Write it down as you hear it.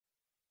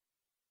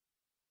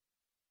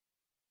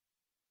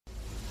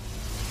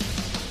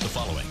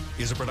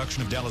is a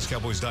production of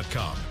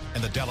DallasCowboys.com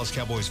and the Dallas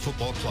Cowboys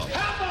Football Club.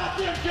 How about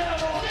them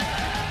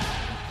Cowboys?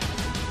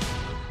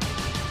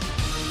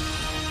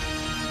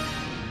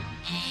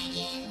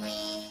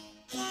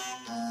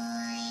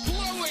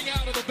 Blowing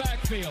out of the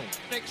backfield,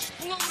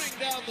 exploding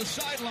down the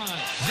sideline.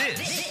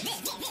 This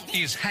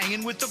is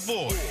Hanging with the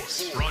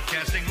Boys,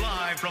 broadcasting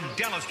live from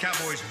Dallas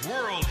Cowboys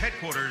World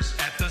Headquarters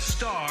at the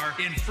Star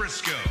in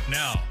Frisco.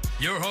 Now,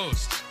 your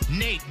hosts,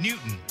 Nate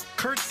Newton,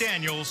 Kurt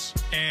Daniels,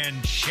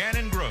 and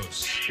Shannon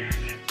Gross.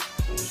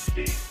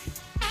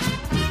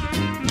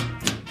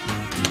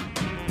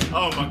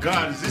 Oh my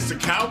God, is this the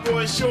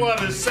Cowboys show or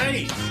the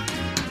Saints?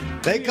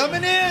 They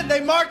coming in. They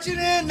marching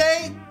in,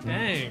 Nate.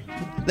 Dang.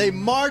 They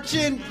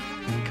marching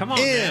Come on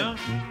in. now.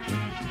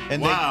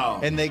 And Wow.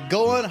 they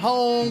going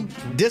home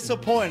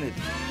disappointed.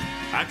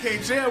 I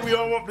can't tell. We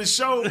don't want the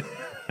show.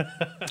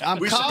 I'm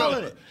We should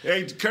calling go. it.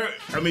 Hey, Kurt.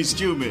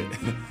 Excuse me,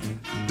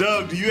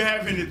 Doug. Do you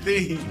have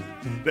anything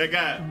that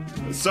got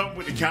something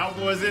with the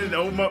Cowboys in it to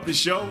open up the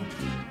show?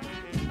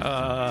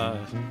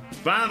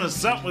 Find us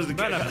something with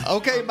the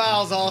Okay,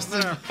 Miles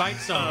Austin. Fight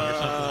song or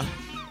something.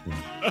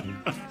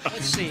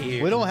 Let's see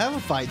here. We don't have a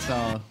fight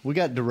song. We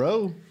got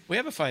Duro. We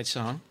have a fight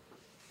song.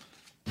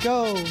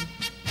 Go.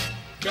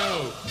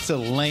 Go. It's the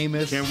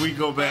lamest. Can we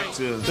go back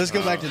to? Let's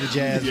go back to the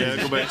jazz. Yeah,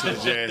 go back to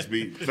the jazz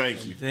beat.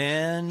 Thank you.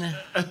 Then,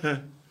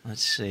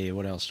 let's see.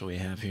 What else do we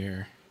have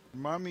here?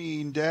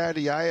 Mommy and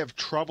Daddy, I have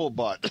trouble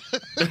butt.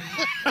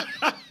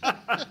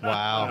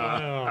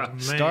 Wow. Oh, man.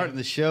 Starting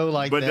the show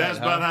like But that.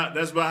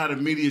 that's about how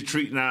the media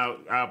treating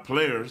our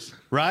players.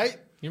 right?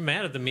 You're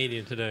mad at the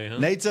media today, huh?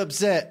 Nate's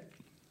upset.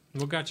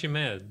 What got you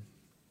mad?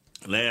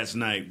 Last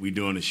night we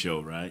doing a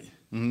show, right?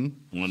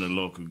 Mm-hmm. One of the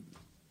local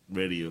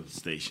radio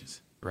stations.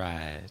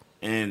 Right.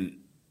 And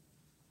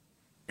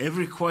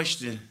every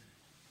question,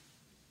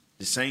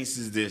 the Saints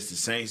is this, the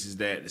Saints is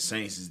that, the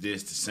Saints is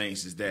this, the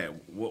Saints is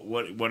that.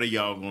 What are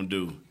y'all gonna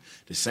do?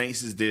 The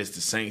Saints is this, the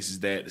Saints is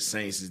that, the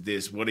Saints is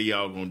this. What are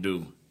y'all gonna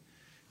do?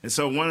 And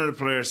so one of the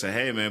players said,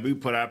 "Hey man, we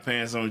put our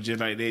pants on just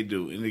like they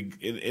do."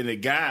 And the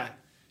guy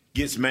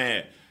gets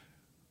mad.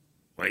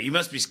 Well, you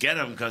must be scared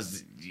of them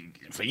because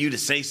for you to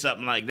say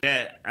something like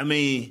that. I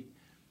mean,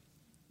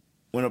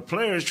 when a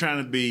player is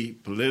trying to be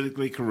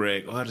politically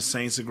correct, the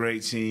Saints are a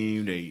great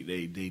team.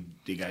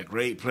 They got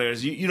great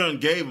players. You done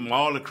gave them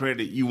all the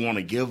credit you want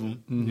to give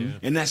them, Yeah.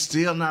 and that's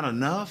still not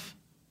enough.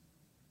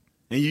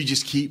 And you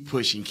just keep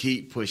pushing.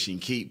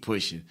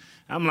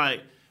 I'm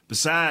like,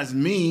 besides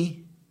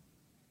me,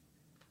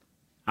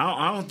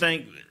 I don't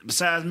think.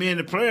 Besides me and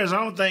the players,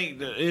 I don't think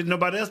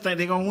nobody else think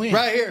they're gonna win.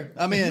 Right here.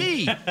 I'm in.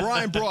 Me,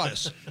 Brian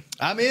Broaddus.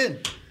 I'm in.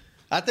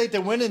 I think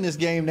they're winning this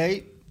game,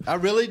 Nate. I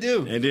really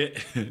do. And it.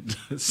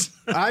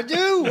 I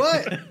do.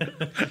 What?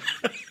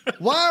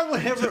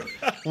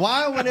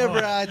 Why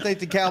whenever I think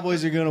the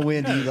Cowboys are going to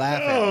win, do you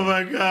laugh at Oh me?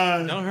 my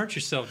God. Don't hurt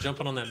yourself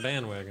jumping on that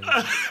bandwagon.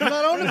 I'm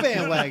not on the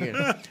bandwagon.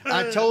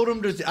 I told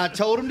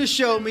them to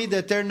show me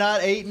that they're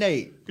not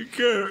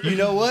 8-8. You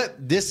know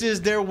what? This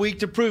is their week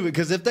to prove it.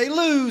 Because if they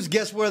lose,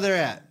 guess where they're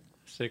at?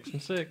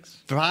 6-6.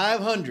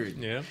 500.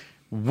 Yeah.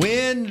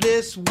 Win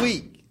this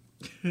week.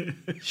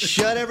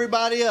 Shut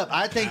everybody up.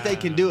 I think they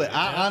can do it.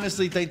 I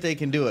honestly think they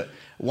can do it.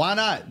 Why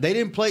not?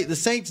 The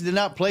Saints did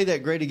not play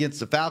that great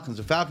against the Falcons.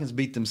 The Falcons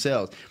beat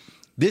themselves.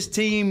 This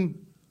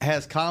team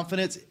has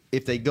confidence.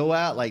 If they go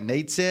out, like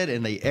Nate said,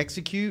 and they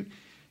execute,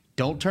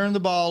 don't turn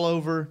the ball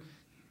over,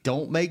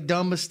 don't make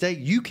dumb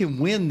mistakes, you can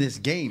win this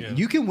game. Yeah.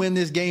 You can win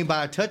this game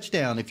by a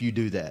touchdown if you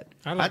do that.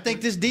 I think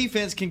this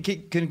defense can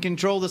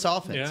control this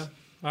offense. Yeah.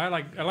 I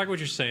like what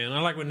you're saying. I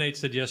like what Nate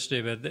said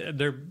yesterday,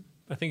 but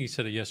I think he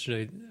said it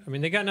yesterday. I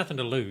mean, they got nothing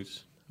to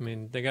lose. I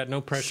mean, they got no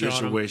pressure on them.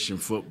 Situation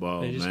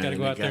football, They just man. got to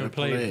go out there and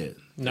play it.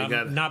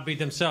 it. Not beat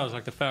themselves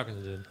like the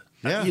Falcons did.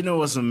 Yeah. You know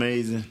what's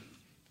amazing?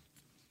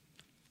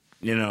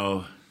 You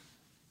know,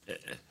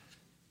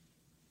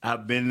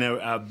 I've been there.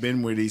 I've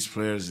been where these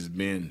players has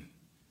been,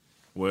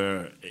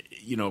 where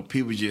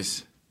people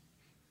just.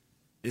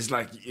 It's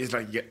like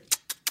the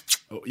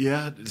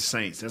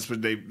Saints. That's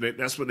what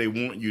they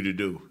want you to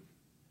do.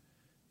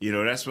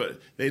 That's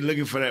what they're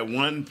looking for, that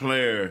one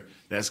player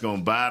that's going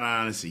to bow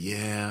down and say,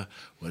 yeah,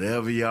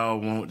 whatever y'all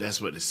want, that's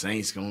what the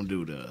Saints going to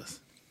do to us.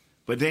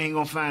 But they ain't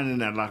going to find it in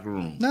that locker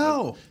room.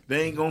 No.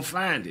 They ain't going to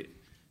find it.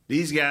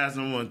 These guys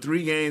done won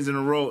 3 games in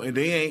a row, and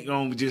they ain't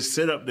going to just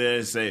sit up there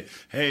and say,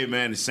 hey,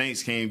 man, the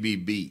Saints can't be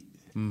beat.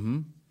 Mm-hmm.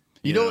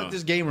 You know what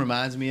this game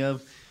reminds me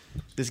of?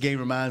 This game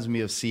reminds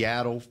me of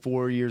Seattle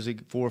 4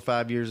 or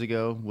 5 years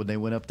ago when they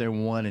went up there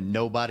and won and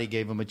nobody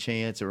gave them a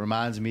chance. It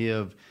reminds me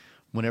of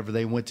whenever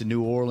they went to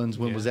New Orleans.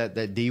 When was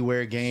that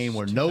D-Ware game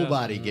where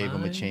nobody gave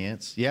them a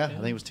chance? Yeah, I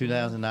think it was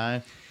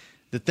 2009.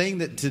 The thing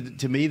that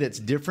to me that's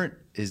different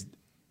is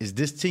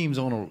this team's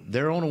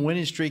they're on a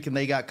winning streak and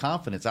they got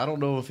confidence. I don't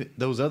know if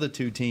those other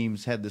two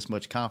teams had this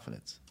much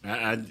confidence.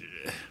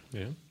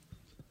 Yeah.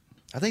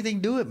 I think they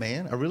can do it,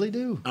 man. I really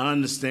do. I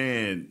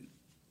understand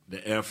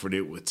the effort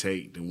it would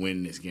take to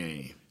win this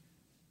game.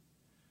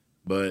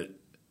 But,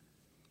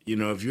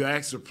 if you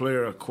ask a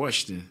player a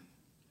question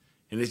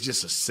and it's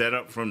just a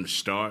setup from the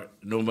start.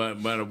 No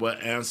matter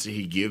what answer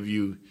he give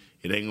you,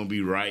 it ain't gonna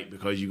be right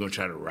because you're gonna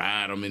try to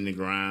ride him in the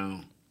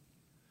ground.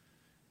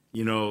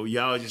 You know,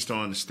 y'all just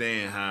don't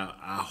understand how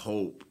I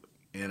hope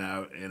and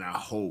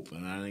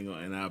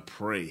I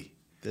pray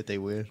that they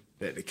win.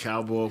 That the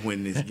Cowboys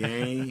win this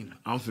game.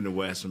 I'm finna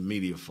wear some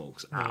media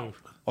folks out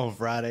on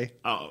Friday.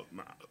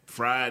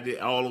 Friday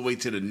all the way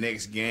to the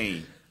next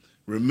game.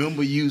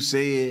 Remember, you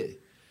said,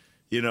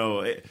 you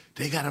know,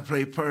 they gotta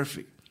play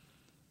perfect.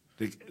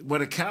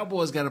 The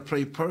Cowboys got to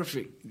play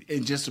perfect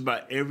in just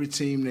about every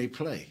team they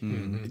play.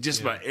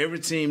 Just about every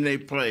team they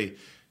play,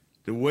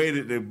 the way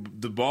that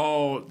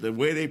the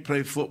way they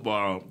play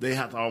football, they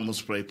have to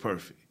almost play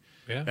perfect.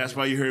 Yeah. That's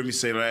why you heard me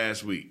say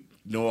last week,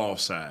 no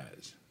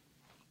offsides,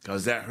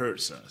 because that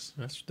hurts us.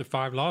 That's the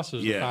 5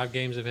 losses, the 5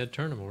 games they've had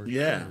turnovers.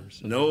 Yeah,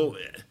 so. no,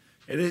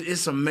 and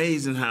it's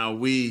amazing how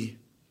we,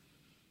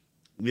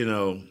 you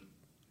know,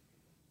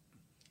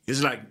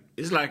 it's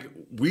like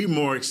we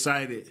more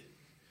excited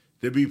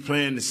to be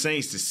playing the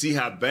Saints to see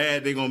how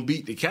bad they're going to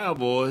beat the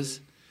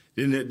Cowboys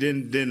than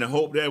the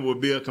hope that will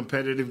be a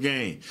competitive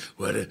game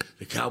where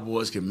the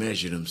Cowboys can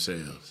measure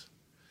themselves.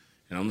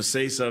 And I'm going to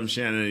say something,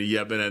 Shannon, and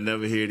I bet I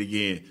never hear it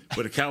again,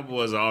 but the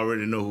Cowboys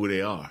already know who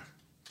they are.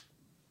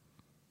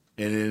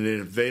 And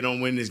then if they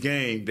don't win this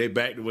game, they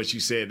back to what you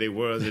said they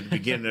were at the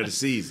beginning of the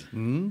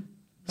season.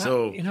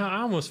 So,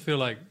 I almost feel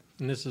like,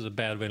 and this is a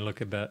bad way to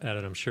look at it,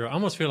 I'm sure, I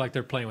almost feel like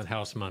they're playing with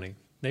house money.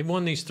 They've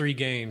won these 3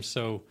 games,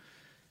 so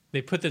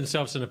they put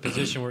themselves in a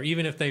position where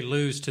even if they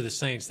lose to the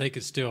Saints, they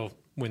could still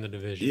win the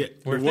division. Yeah,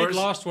 where if they'd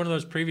lost one of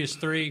those previous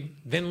 3,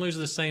 then lose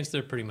to the Saints,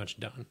 they're pretty much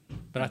done.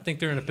 But I think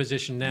they're in a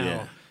position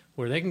now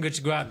where they can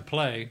just go out and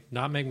play,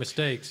 not make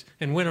mistakes,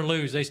 and win or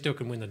lose, they still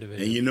can win the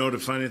division. And you know the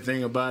funny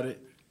thing about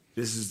it?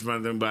 This is the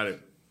funny thing about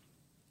it.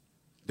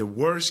 The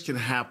worst can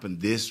happen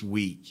this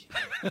week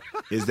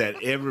is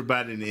that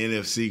everybody in the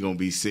NFC going to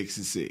be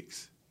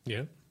 6-6.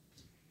 Yeah.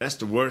 That's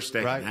the worst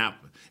that can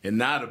happen. And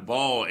now the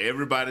ball,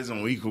 everybody's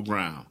on equal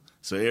ground.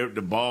 So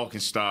the ball can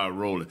start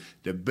rolling.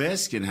 The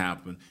best can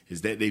happen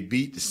is that they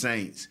beat the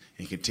Saints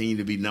and continue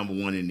to be number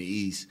 1 in the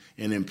East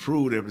and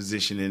improve their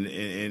position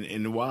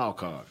in the wild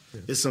card. Yeah.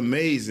 It's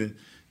amazing.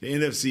 The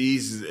NFC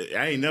East,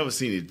 I ain't never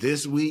seen it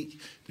this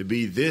week, to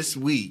be this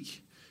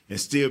weak and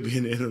still be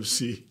in the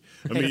NFC.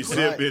 I mean,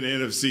 still be in the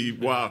NFC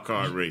wild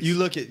card race. You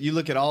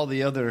look at all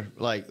the other,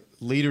 like,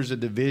 leaders of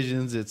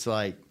divisions, it's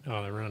like,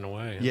 oh, they're running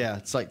away. Yeah,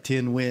 it's like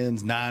 10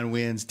 wins, 9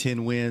 wins,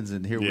 10 wins,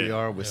 and here we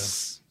are with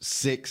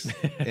 6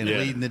 and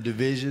leading the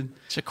division.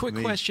 It's a quick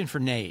question for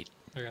Nate.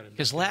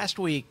 Because last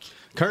week,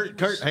 Kurt,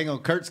 hang on,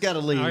 Kurt's got to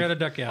leave. I got to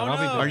duck out. Oh, I'll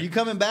be back. Are you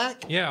coming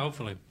back? Yeah,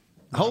 hopefully.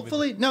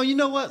 Hopefully? No, you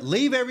know what?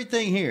 Leave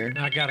everything here.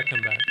 I got to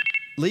come back.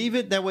 Leave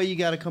it. That way you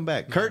got to come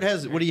back. Kurt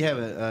has, what do you have,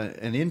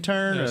 an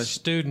intern? A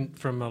student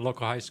from a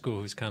local high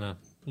school who's kind of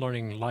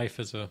learning life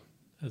as a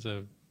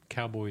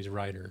Cowboys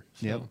writer.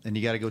 So. Yep, and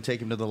you got to go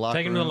take him to the locker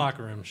room. Take him to the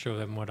locker room, show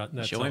them what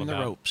that's show all him about.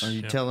 the ropes. Are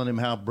you telling him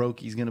how broke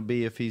he's going to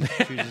be if he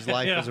chooses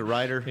life as a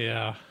writer?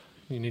 Yeah,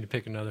 you need to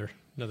pick another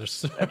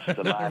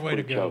way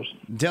to go.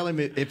 Tell him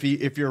if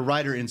you're a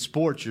writer in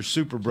sports, you're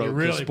super broke.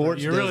 Because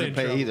sports doesn't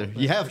pay either.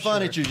 You have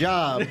fun at your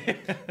job,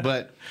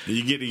 but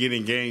you get to get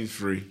in games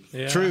free.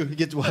 Yeah. True, you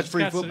get to watch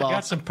free football.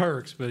 Got some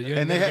perks, but you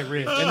ain't they get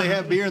rich. And they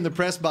have beer in the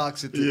press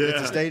box at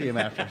the stadium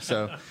after.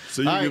 So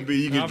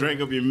you can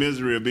drink up your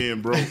misery of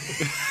being broke.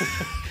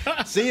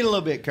 See you in a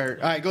little bit,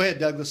 Kurt. All right, go ahead,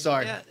 Douglas.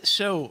 Sorry. Yeah,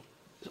 so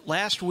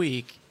last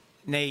week,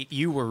 Nate,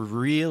 you were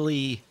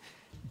really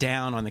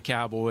down on the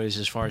Cowboys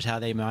as far as how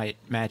they might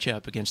match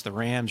up against the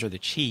Rams or the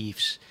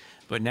Chiefs,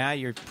 but now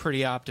you're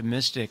pretty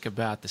optimistic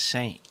about the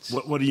Saints.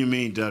 What do you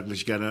mean,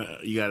 Douglas?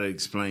 You gotta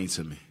explain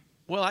to me.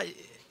 Well,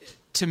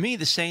 to me,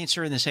 the Saints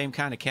are in the same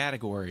kind of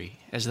category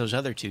as those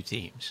other 2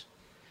 teams.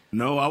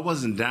 No, I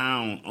wasn't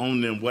down on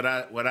them. What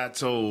I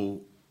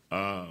told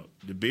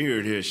the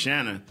beard here,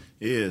 Shannon,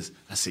 is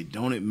I say,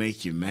 don't it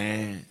make you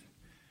mad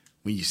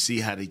when you see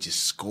how they just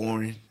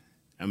scoring?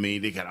 I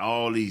mean, they got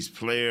all these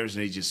players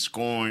and they just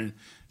scoring.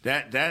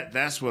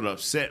 That's what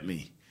upset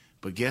me.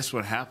 But guess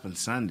what happened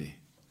Sunday?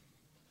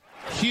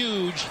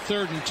 Huge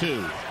 3rd and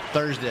 2.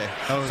 Thursday.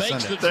 Oh,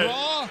 Fakes Sunday. the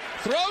draw,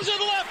 throws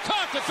it left,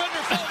 caught, defender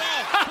fell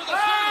down to the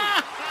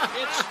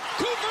 30. It's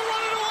Cooper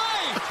running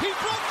away. He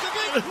broke the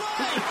big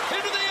play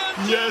into the end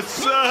zone. Yes,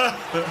 sir.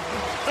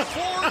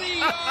 40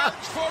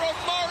 yards for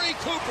Amari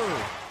Cooper.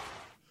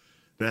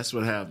 That's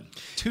what happened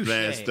Touché.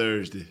 last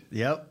Thursday.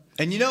 Yep.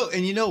 And you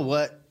know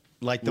what?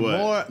 Like the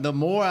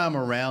more I'm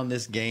around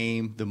this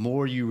game, the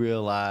more you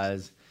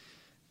realize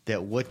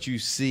that what you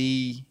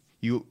see,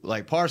 you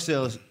like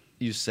Parcells,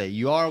 you say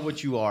you are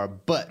what you are,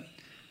 but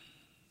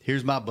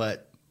here's my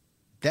but.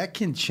 That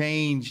can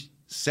change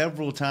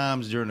several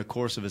times during the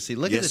course of a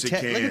season. Look at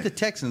the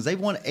Texans. They've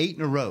won 8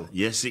 in a row.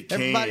 Yes, it can.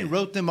 Everybody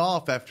wrote them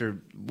off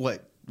after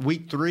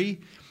week 3.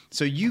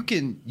 So you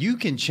can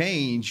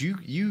change.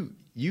 You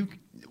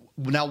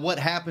now what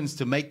happens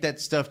to make that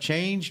stuff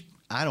change?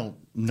 I don't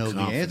know the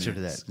answer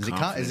to that.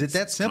 Is it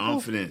that simple?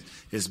 Confidence.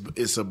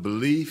 It's a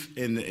belief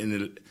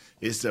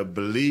it's a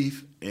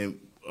belief in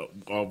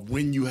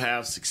when you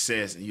have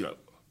success and you're like,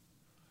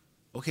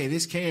 okay,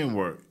 this can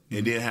work,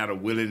 and then have a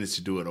willingness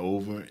to do it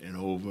over and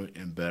over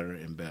and better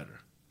and better.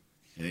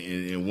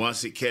 And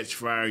once it catch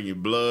fire in your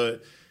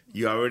blood,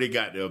 you already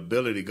got the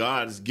ability.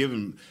 God has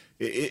given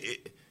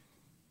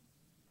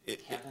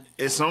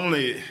it's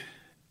only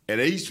at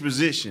each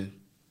position.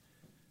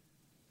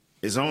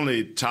 It's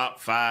only top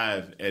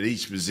 5 at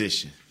each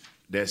position.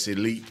 That's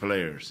elite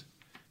players,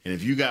 and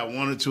if you got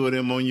 1 or 2 of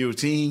them on your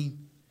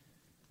team,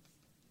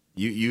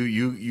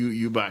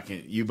 you back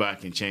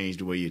can change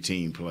the way your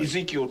team plays.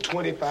 Ezekiel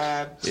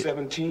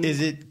 25:17.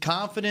 Is it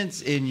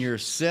confidence in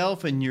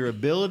yourself and your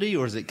ability,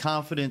 or is it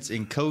confidence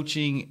in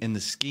coaching and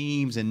the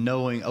schemes and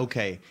knowing,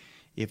 okay,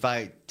 if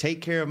I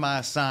take care of my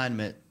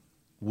assignment,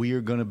 we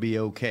are going to be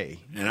okay?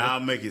 And I'll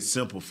make it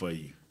simple for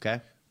you.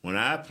 Okay. When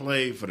I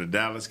played for the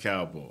Dallas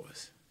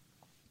Cowboys,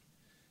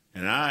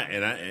 and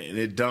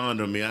it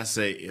dawned on me, I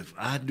say, if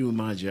I do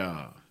my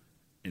job,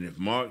 and if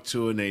Mark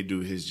Tournay do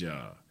his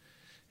job,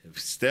 if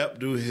Step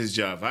do his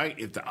job,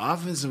 if the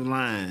offensive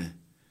line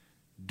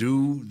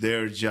do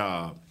their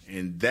job,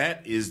 and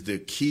that is the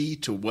key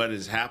to what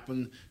has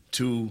happened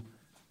to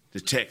the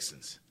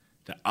Texans.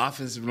 The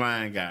offensive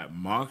line got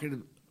much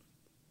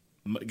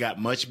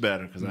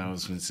better, because I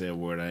was going to say a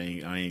word I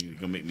ain't going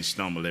to make me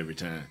stumble every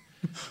time.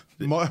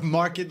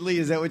 Markedly,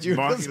 is that what you were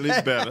Markedly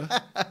saying? better.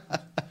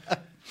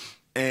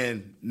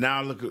 And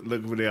now look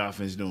what their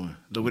offense doing.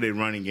 Look what their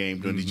running game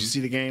doing. Did you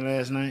see the game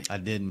last night? I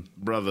didn't.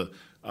 Brother,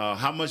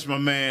 how much my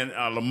man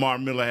Lamar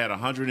Miller had?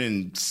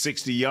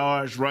 160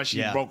 yards rushing.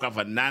 Yeah. Broke off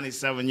a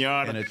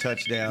 97-yarder. And a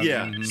touchdown.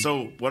 Yeah. Mm-hmm.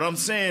 So what I'm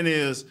saying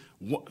is,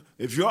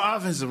 if your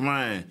offensive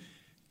line,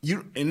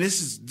 and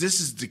this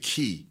is the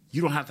key,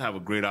 you don't have to have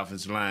a great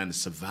offensive line to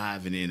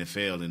survive in the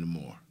NFL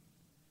anymore.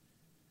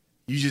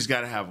 You just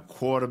got to have a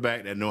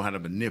quarterback that know how to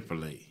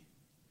manipulate.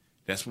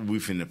 That's what we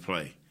finna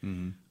play.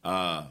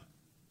 Mm-hmm.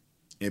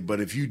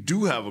 But if you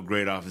do have a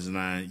great offensive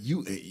line,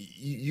 you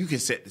can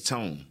set the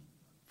tone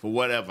for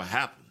whatever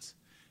happens.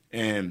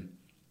 And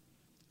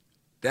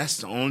that's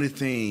the only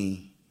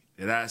thing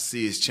that I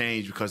see has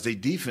changed, because their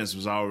defense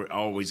was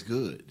always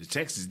good. The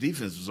Texas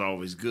defense was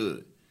always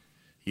good.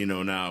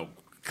 Now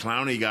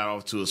Clowney got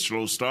off to a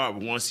slow start,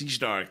 but once he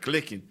started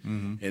clicking,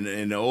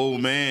 and the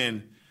old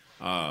man,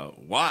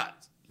 Watt,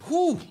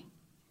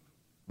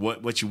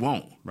 what you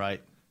want.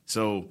 Right.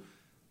 So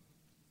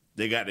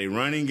they got their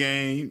running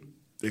game.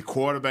 The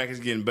quarterback is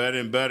getting better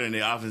and better, and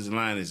the offensive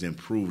line has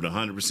improved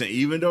 100%,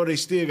 even though they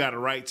still got a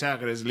right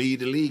tackle that's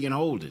lead the league in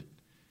holding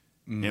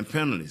and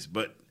penalties.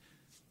 But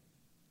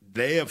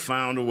they have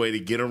found a way to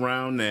get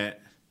around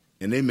that,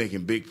 and they're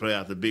making big play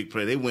after big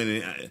play. They went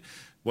in,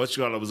 was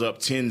up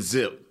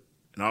 10-0,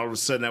 and all of a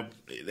sudden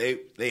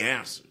they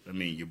answered. I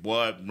mean, your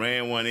boy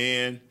ran one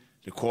in.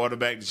 The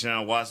quarterback,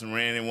 Deshaun Watson,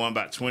 ran in one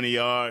about 20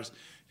 yards.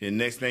 Then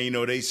next thing you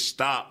know, they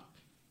stopped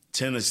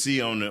Tennessee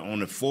on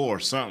the 4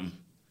 or something.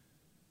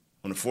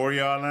 On the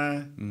 4-yard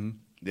line,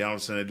 then all of a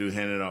sudden, that dude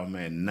handed it off,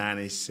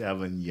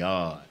 97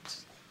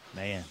 yards.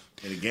 Man.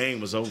 And the game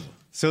was over.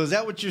 So is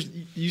that what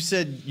you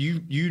said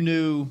you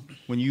knew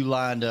when you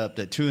lined up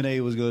that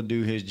Tournay was going to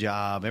do his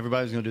job,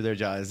 everybody was going to do their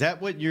job? Is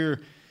that what you're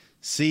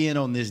seeing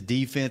on this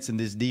defense and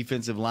this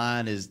defensive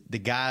line, is the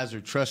guys are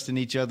trusting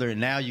each other,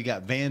 and now you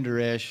got Van Der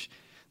Esch,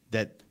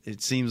 that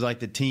it seems like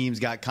the team's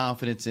got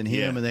confidence in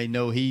him and they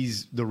know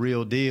he's the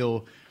real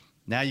deal.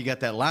 Now you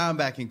got that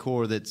linebacking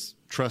core that's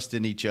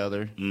trusting each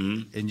other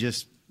and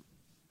just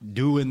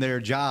doing their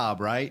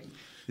job, right?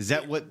 Is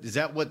that what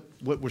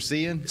we're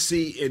seeing?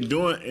 See, and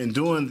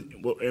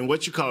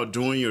what you call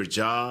doing your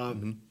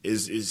job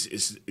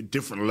is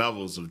different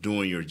levels of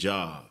doing your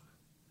job.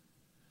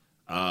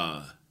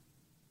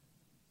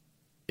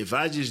 If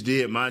I just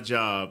did my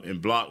job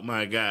and blocked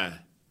my guy,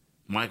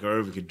 Michael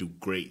Irvin could do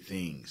great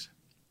things.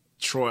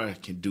 Troy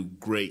can do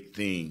great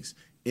things.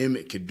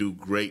 Emmett can do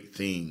great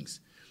things.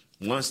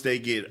 Once they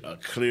get a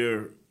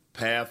clear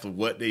path of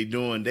what they're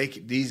doing,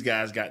 these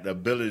guys got the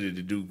ability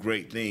to do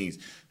great things.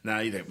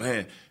 Now you think,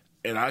 man,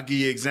 and I'll give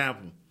you an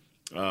example.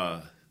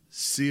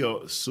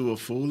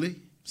 Suafuli?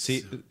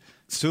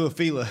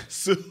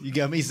 Suafila. You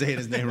got me saying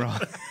his name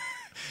wrong.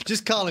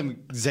 Just call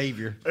him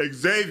Xavier.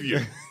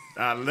 Xavier.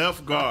 Our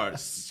left guard.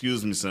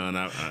 Excuse me, son.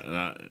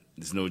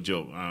 It's no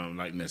joke. I don't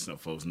like messing up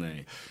folks'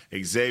 names.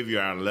 Xavier,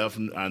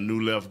 our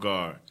new left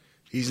guard.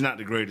 He's not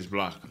the greatest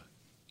blocker,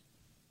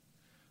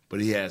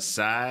 but he has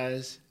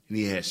size and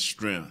he has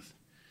strength,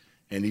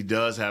 and he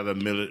does have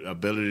the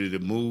ability to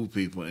move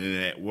people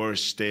in that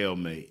worst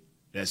stalemate.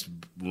 That's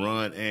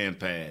run and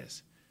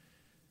pass.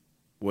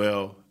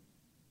 Well,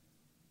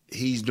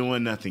 he's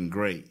doing nothing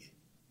great,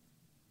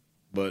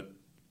 but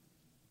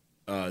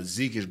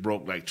Zeke has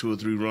broke like 2 or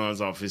 3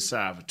 runs off his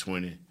side for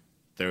 20,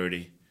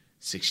 30,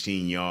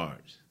 16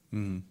 yards.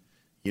 Mm-hmm.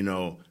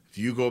 If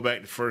you go back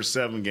to the first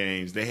 7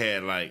 games, they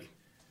had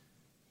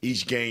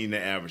each game they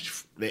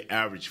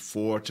averaged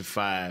 4 to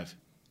 5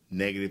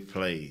 negative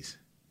plays.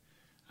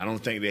 I don't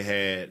think they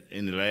had,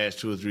 in the last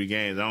 2 or 3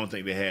 games, I don't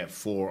think they had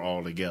 4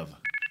 altogether.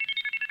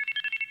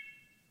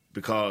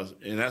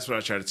 And that's what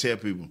I try to tell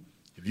people.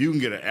 if you can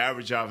get an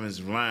average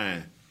offensive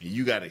line and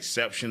you got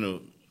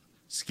exceptional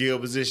skill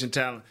position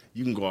talent,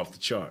 you can go off the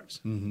charts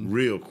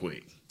real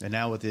quick. And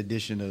now with the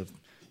addition of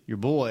your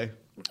boy,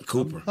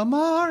 Cooper.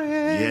 Amari.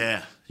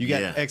 Yeah. You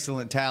got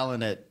excellent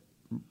talent at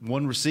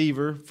one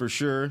receiver for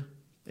sure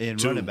and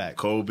 2, running back.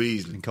 Cole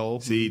Beasley. And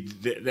Cole. See,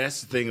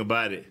 that's the thing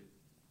about it.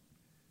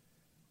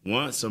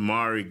 Once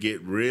Amari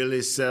get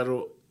really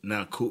settled,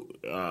 now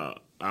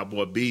our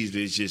boy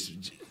Beasley is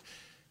just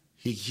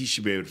he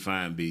should be able to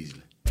find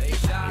Beasley.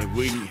 If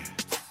we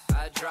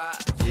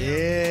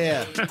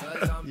Yeah.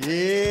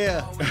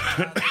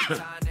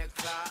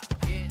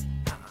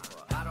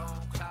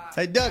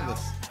 Hey,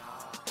 Douglas.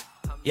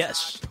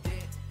 Yes.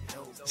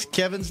 Is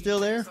Kevin still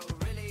there?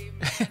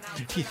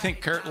 You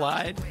think Kurt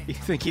lied? You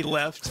think he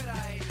left?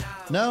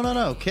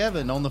 No.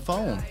 Kevin on the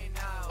phone.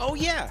 Oh,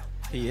 yeah.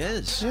 He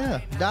is.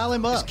 Yeah. Dial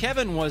him up.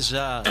 Kevin was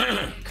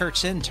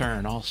Kurt's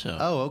intern also.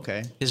 Oh,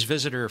 okay. His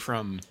visitor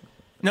from...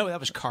 No,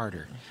 that was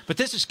Carter. But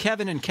this is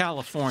Kevin in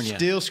California.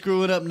 Still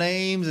screwing up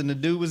names, and the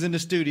dude was in the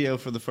studio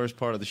for the first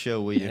part of the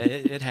show with you.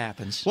 It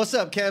happens. What's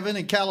up, Kevin,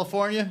 in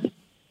California?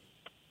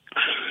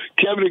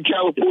 Kevin in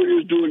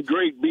California is doing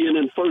great, being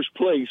in first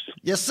place.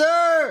 Yes,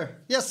 sir.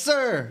 Yes,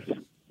 sir.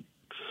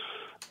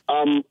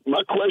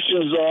 My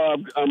questions are,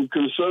 I'm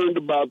concerned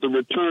about the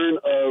return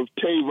of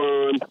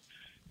Tavon,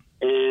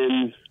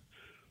 and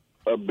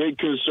a big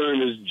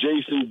concern is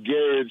Jason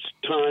Garrett's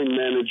time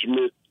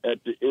management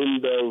at the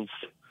end of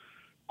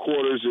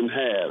quarters and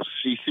halves.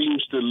 He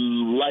seems to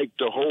like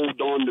to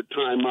hold on to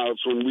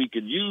timeouts when we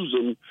could use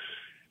them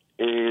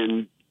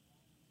and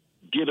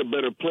get a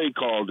better play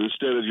called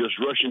instead of just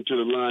rushing to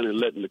the line and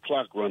letting the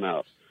clock run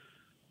out.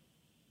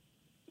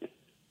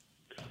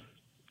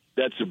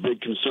 That's a big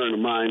concern of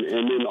mine.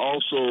 And then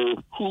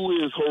also,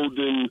 who is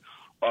holding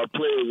our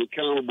players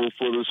accountable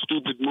for the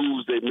stupid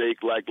moves they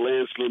make, like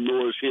Lance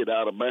Lenoir's hit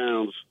out of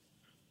bounds?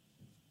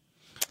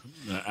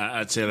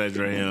 I tell that,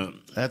 Dre.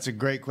 That's a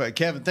great question.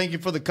 Kevin, thank you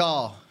for the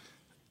call.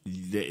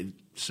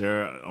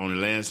 Sir, on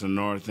the Lance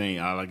Lenoir thing,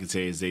 all I can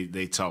tell you is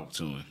they talk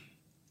to him.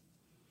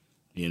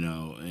 You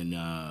know, and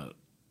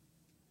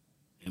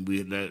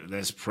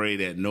let's pray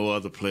that no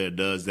other player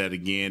does that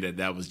again,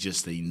 that was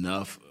just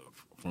enough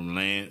from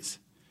Lance.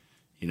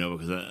 You know,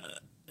 because, I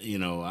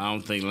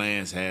don't think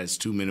Lance has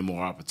too many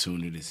more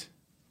opportunities.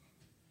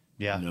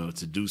 Yeah. You know,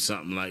 to do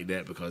something like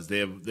that, because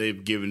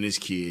they've given this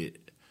kid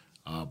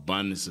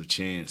abundance of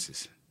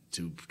chances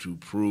to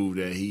prove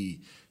that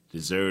he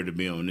deserved to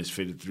be on this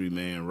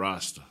 53-man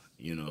roster.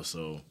 You know,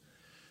 so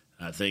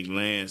I think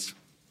Lance,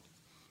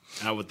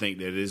 I would think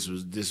that this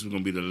was going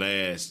to be the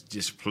last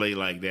just play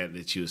like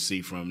that you'll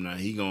see from him. Now,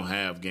 he going to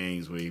have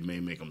games where he may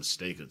make a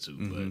mistake or two,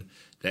 but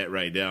that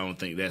right there, I don't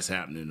think that's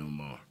happening no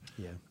more.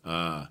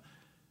 Yeah.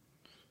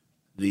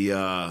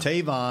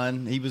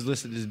 Tavon, he was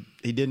listed as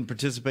he didn't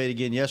participate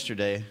again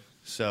yesterday.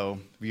 So,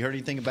 have you heard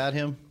anything about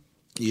him?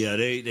 Yeah,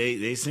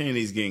 they saying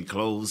he's getting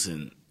close,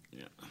 and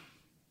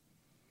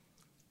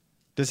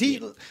does he?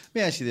 Let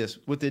me ask you this: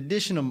 with the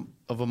addition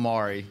of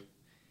Amari,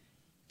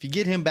 if you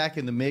get him back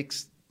in the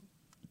mix,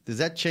 does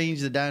that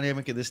change the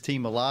dynamic of this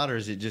team a lot, or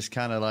is it just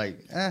kind of like,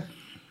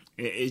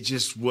 It's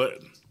just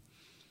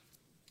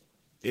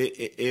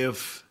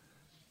if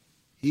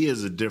he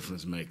is a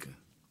difference maker,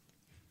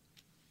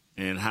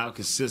 and how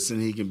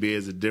consistent he can be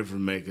as a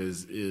difference maker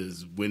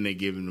is when they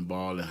give him the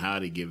ball and how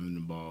they give him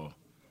the ball,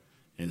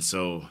 and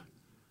so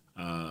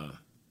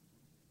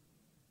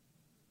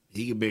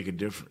he can make a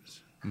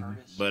difference.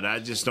 But I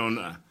just don't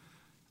know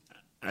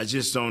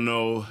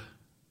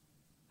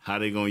how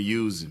they're gonna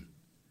use him.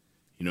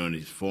 You know, in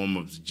the form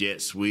of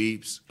jet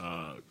sweeps,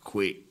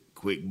 quick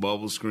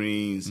bubble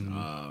screens.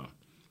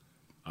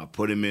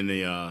 Put him in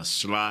the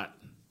slot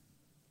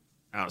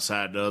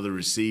outside the other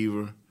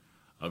receiver.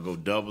 I'll go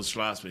double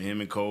slots with him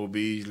and Cole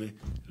Beasley.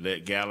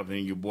 Let Gallup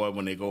and your boy,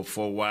 when they go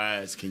 4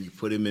 wides, can you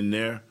put him in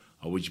there?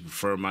 Or would you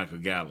prefer Michael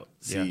Gallup?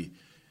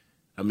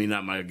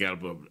 Not Michael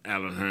Gallup, but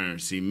Alan Hearn.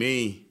 See,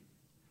 me,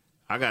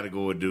 I got to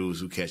go with dudes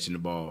who catching the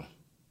ball.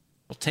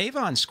 Well,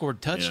 Tavon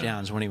scored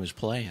touchdowns when he was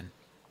playing.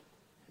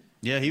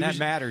 Yeah, that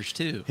matters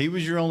too. He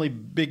was your only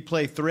big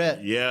play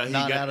threat. Yeah, he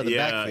got out of the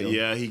backfield.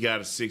 Yeah, he got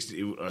a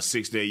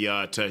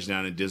 68-yard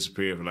touchdown and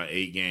disappeared for like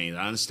 8 games.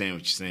 I understand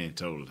what you're saying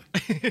totally.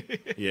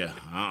 Yeah,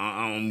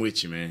 I'm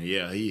with you, man.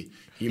 Yeah, he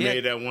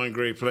made that one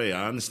great play.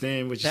 I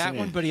understand what you're saying. That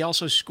one, but he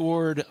also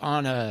scored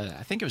on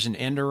I think it was an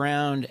end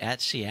around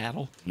at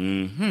Seattle.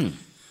 Mm-hmm.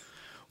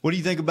 What do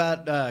you think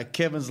about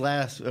Kevin's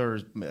last,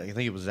 or I think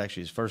it was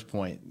actually his first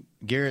point,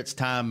 Garrett's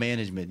time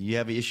management? You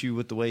have an issue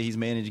with the way he's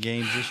managed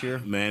games this year?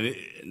 Man,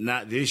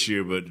 not this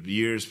year, but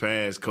years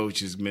past,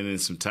 Coach has been in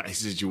some tight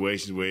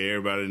situations where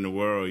everybody in the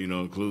world,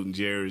 including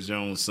Jerry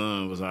Jones'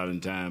 son, was out in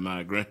time,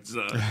 my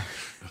grandson.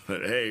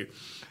 But, hey,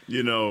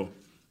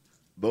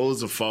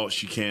 those are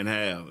faults you can't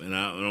have. And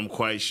I'm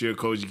quite sure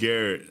Coach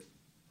Garrett,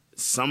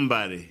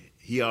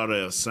 he ought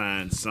to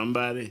assign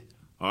somebody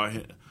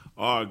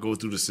or go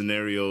through the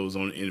scenarios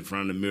in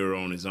front of the mirror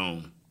on his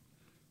own.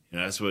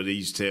 That's what they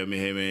used to tell me.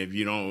 Hey, man, if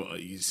you don't,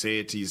 you say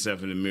it to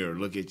yourself in the mirror.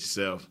 Look at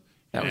yourself.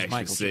 That was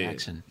Michael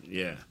Jackson.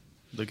 Yeah.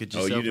 Look at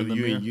yourself in the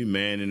mirror. You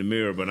man in the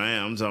mirror, but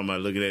I'm talking about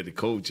looking at the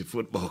coach, the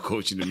football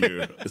coach in the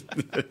mirror.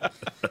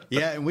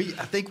 Yeah, and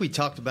I think we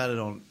talked about it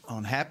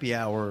on Happy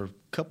Hour a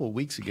couple of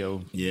weeks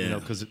ago. Yeah.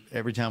 Because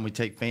every time we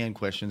take fan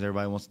questions,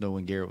 everybody wants to know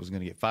when Garrett was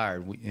going to get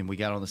fired. We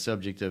got on the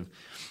subject of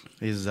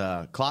his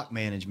clock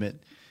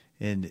management.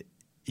 And,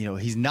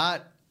 he's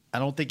not – I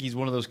don't think he's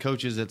one of those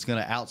coaches that's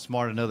going to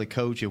outsmart another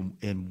coach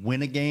and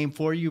win a game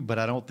for you, but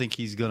I don't think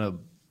he's going to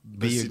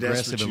be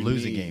aggressive and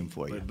lose a game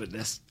for you. But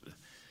that's –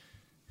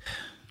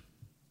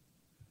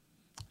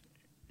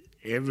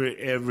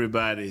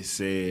 everybody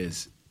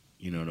says,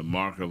 the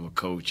mark of a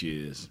coach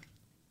is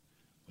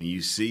when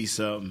you see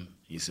something,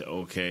 you say,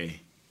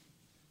 okay,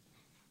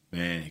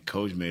 man,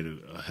 coach made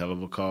a hell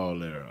of a call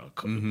there.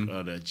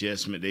 The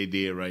adjustment they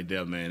did right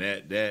there, man,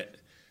 that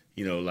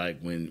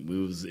like when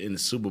we was in the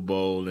Super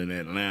Bowl in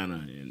Atlanta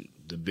and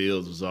the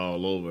Bills was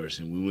all over us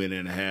and we went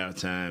in at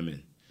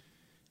halftime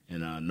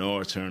and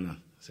Noah Turner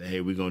said,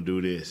 hey, we're going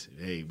to do this.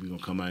 Hey, we're going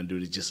to come out and do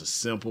this. Just a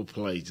simple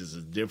play, just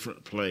a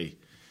different play.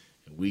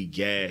 We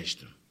gashed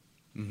them.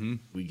 Mm-hmm.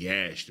 We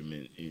gashed them,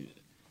 and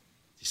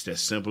it's that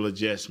simple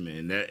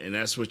adjustment, and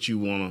that's what you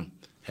want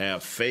to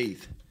have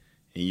faith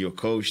in your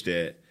coach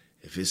that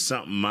if it's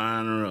something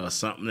minor or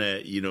something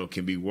that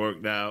can be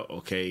worked out,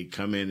 okay,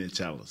 come in and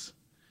tell us,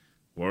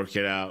 work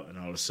it out, and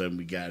all of a sudden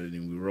we got it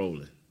and we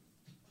rolling,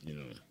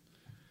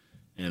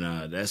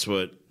 and that's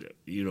what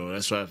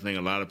that's why I think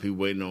a lot of people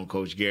waiting on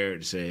Coach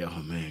Garrett to say,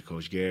 oh man,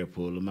 Coach Garrett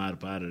pulled him out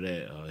of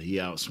that, he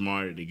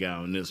outsmarted the guy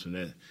on this one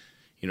that.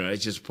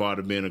 It's just part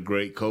of being a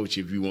great coach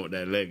if you want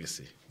that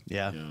legacy.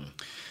 Yeah.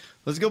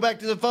 Let's go back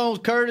to the phones.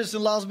 Curtis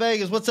in Las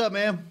Vegas. What's up,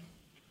 man?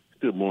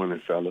 Good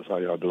morning, fellas. How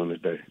y'all doing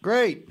today?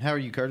 Great. How are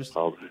you, Curtis?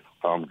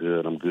 I'm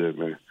good. I'm good,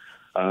 man.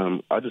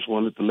 I just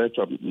wanted to let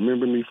y'all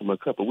remember me from a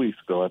couple of weeks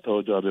ago. I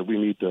told y'all that we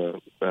need to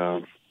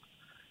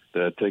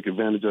take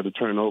advantage of the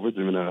turnovers,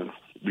 and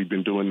we've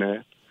been doing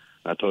that.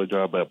 I told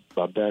y'all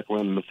about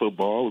background in the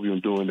football. We've been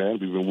doing that.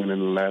 We've been winning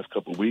the last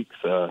couple of weeks.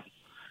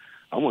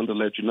 I wanted to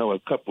let you know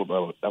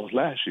that was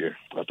last year.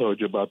 I told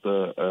you about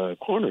the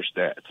corner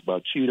stats,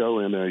 about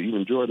Cheeto and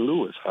even Jordan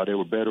Lewis, how they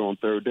were better on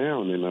third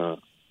down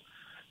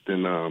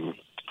than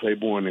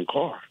Claiborne and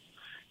Carr.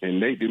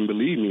 And Nate didn't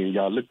believe me, and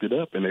y'all looked it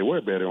up, and they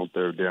were better on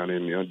third down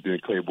than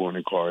Claiborne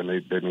and Carr, and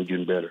they've been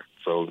getting better.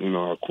 So,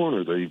 our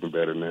corners are even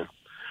better now.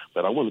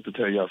 But I wanted to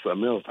tell y'all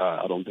something else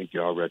I don't think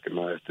y'all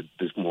recognized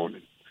this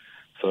morning.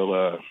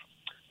 So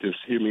just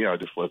hear me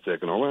out just for a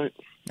second, all right?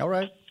 All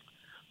right.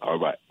 All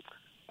right.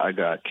 I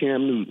got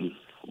Cam Newton,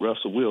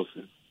 Russell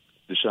Wilson,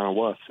 Deshaun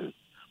Watson,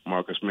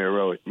 Marcus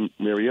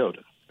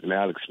Mariota, and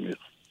Alex Smith.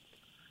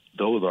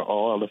 Those are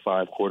all the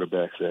 5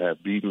 quarterbacks that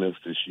have beaten us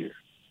this year.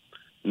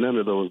 None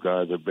of those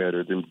guys are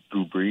better than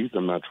Drew Brees.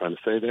 I'm not trying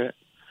to say that.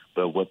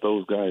 But what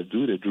those guys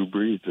do that Drew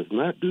Brees does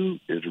not do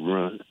is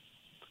run.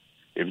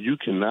 If you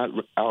cannot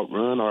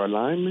outrun our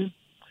linemen,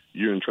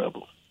 you're in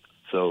trouble.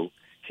 So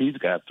he's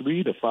got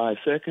 3 to 5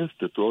 seconds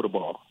to throw the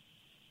ball.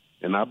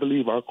 And I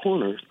believe our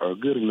corners are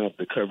good enough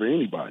to cover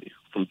anybody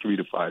from 3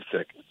 to 5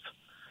 seconds.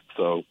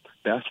 So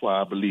that's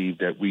why I believe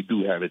that we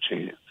do have a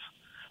chance.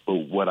 But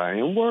what I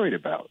am worried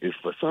about is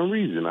for some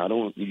reason,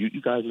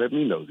 you guys let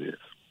me know this.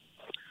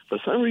 For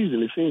some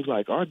reason, it seems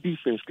like our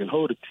defense can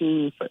hold a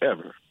team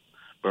forever.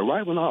 But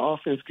right when our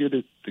offense get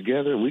it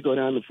together and we go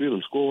down the field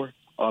and score,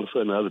 all of a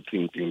sudden the other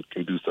team can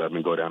do something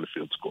and go down the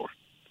field and score.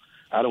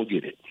 I don't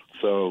get it.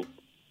 So,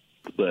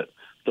 but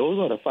those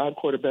are the 5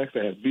 quarterbacks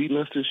that have beaten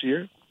us this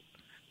year.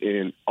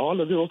 And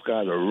all of those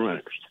guys are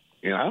runners.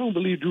 And I don't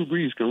believe Drew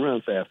Brees can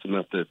run fast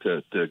enough to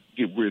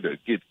get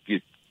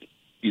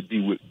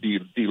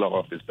D-Law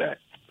off his back.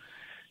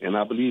 And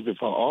I believe if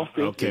our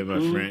offense okay, my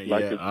friend,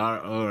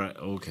 all right,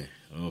 okay.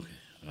 Go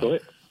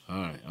ahead.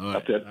 All right.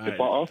 I said, if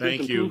our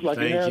offense improves like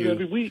it has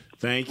every week,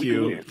 Thank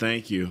you.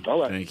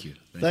 All right. Thank you.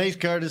 Thanks,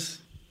 Curtis.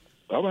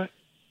 All right.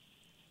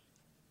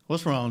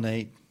 What's wrong,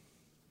 Nate?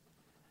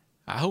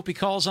 I hope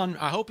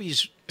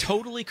he's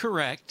totally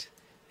correct,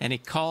 and he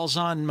calls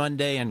on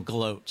Monday and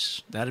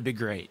gloats. That'd be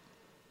great.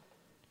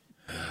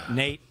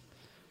 Nate,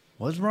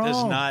 what's wrong?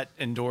 Does not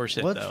endorse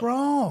it. What's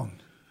wrong?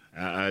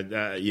 I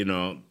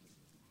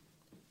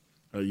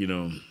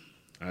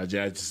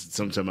just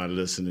sometimes I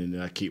listen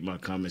and I keep my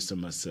comments to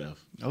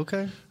myself.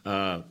 Okay.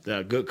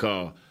 Good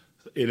call.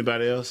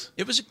 Anybody else?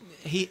 It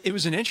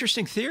was an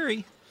interesting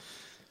theory.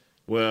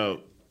 Well,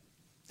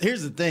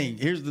 here's the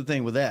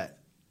thing with that.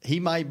 He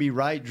might be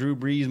right. Drew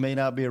Brees may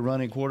not be a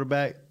running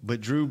quarterback,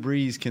 but Drew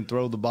Brees can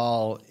throw the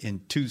ball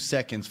in 2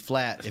 seconds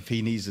flat if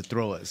he needs to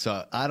throw it.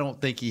 So I don't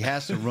think he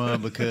has to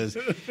run because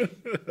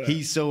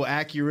he's so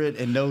accurate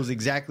and knows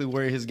exactly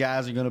where his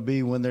guys are going to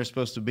be when they're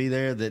supposed to be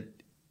there that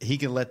he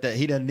can let that.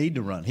 He doesn't need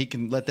to run. He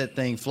can let that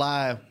thing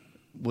fly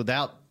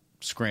without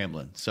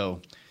scrambling.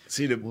 So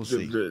we'll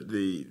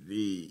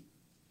see.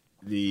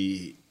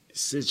 The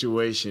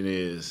situation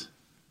is,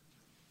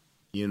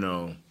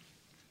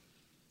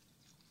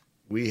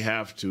 we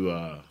have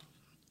to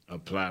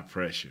apply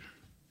pressure.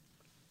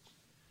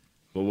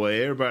 But what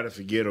everybody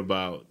forget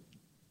about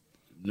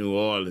New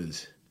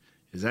Orleans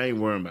is I ain't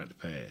worrying about the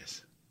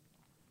pass.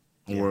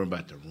 I'm worried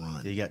about the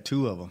run. You got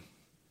 2 of them.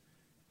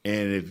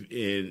 And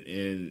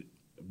if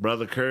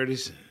Brother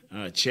Curtis,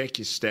 check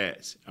your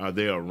stats. Are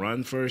they a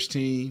run first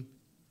team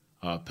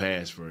or a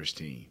pass first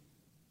team?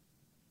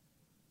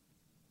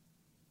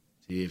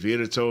 See, if he'd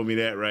have told me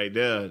that right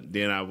there,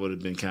 then I would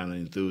have been kind of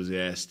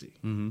enthusiastic.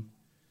 Mm-hmm.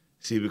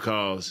 See,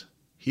 because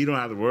he don't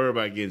have to worry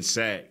about getting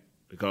sacked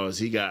because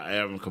he got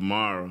Alvin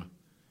Kamara,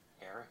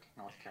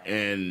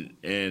 and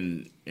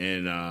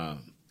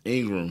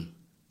Ingram.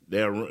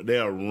 They're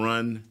a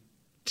run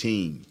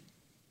team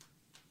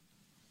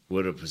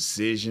with a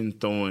precision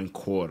throwing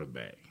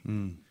quarterback.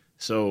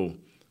 So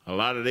a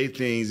lot of their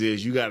things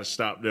is you got to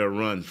stop their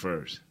run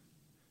first.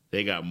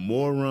 They got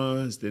more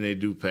runs than they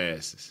do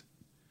passes.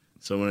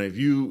 So if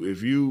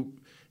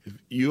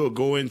you'll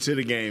go into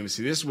the game,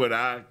 see, this is what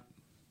our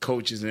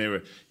coaches and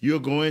everything, you'll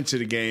go into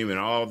the game and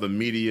all the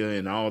media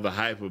and all the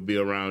hype will be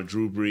around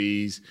Drew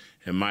Brees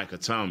and Micah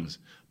Thomas.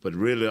 But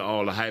really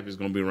all the hype is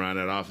going to be around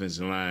that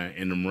offensive line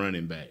and them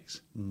running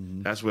backs.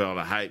 Mm-hmm. That's where all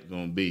the hype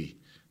going to be.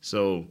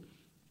 So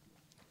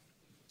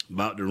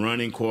about the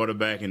running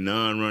quarterback and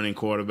non-running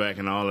quarterback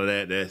and all of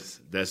that,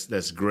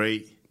 that's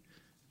great.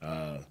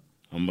 I'm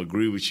going to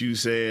agree with you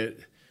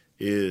said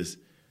is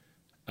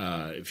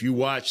if you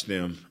watch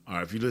them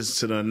or if you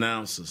listen to the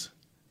announcers,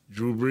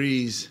 Drew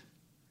Brees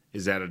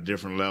is at a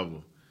different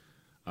level.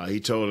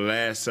 He told the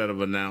last set of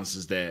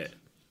announcers that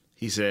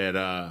he said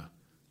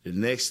the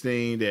last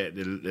thing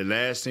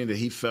that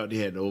he felt he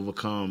had to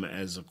overcome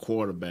as a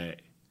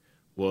quarterback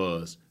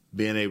was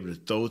being able to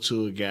throw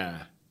to a guy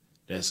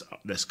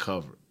that's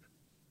covered.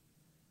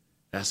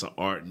 That's an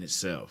art in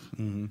itself.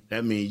 Mm-hmm.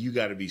 That means you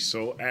got to be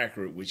so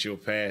accurate with your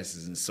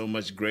passes and so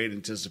much great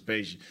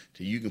anticipation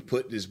that you can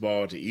put this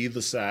ball to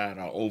either side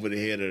or over the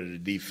head of the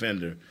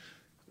defender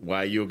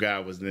while your guy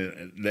was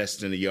less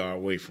than a yard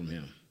away from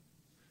him.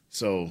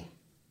 So,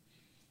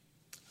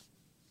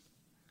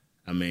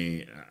 I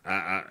mean,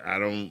 I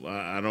don't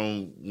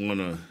want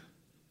to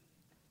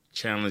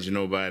challenge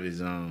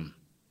nobody's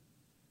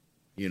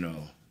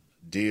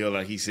deal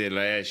like he said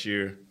last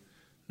year.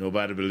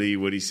 Nobody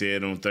believed what he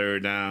said on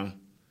third down.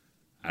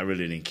 I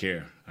really didn't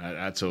care.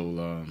 I told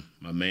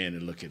my man to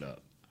look it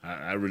up.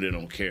 I really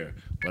don't care.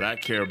 What I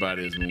care about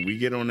is when we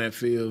get on that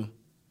field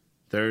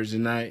Thursday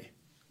night,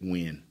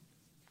 win.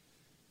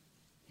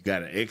 You got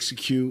to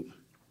execute.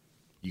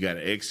 You got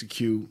to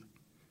execute.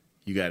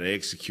 You got to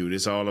execute.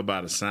 It's all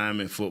about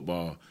assignment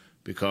football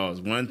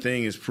because one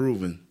thing is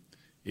proven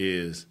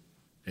is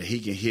that he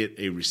can hit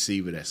a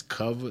receiver that's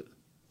covered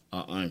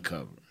or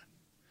uncovered.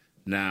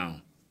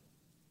 Now,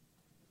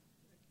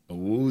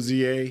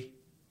 Awuzie,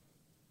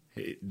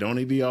 don't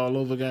he be all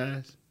over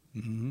guys?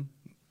 Mm-hmm.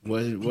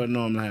 What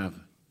normally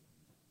happens?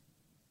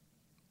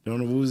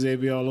 Don't Awuzie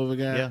be all over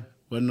guys? Yeah.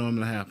 What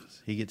normally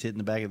happens? He gets hit in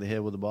the back of the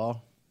head with the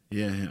ball.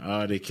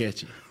 Yeah, they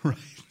catch it. Right.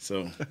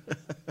 So,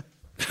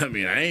 I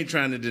mean, I ain't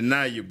trying to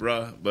deny you,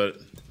 bro, but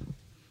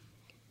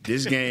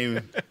this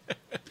game,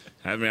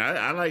 I mean,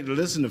 I like to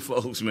listen to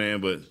folks,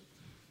 man, but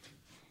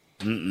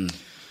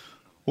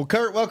Well,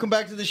 Kurt, welcome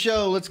back to the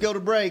show. Let's go to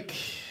break.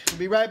 We'll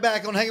be right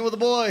back on Hanging with the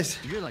Boys.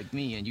 If you're like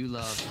me and you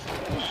love...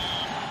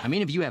 I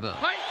mean, if you have a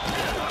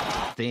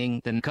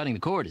thing, then cutting the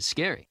cord is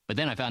scary. But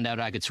then I found out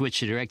I could switch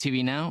to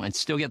DirecTV Now and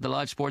still get the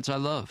live sports I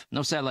love.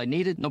 No satellite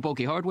needed, no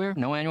bulky hardware,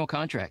 no annual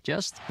contract,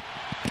 just...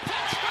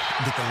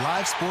 Get the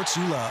live sports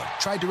you love.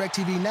 Try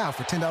DirecTV Now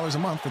for $10 a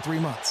month for 3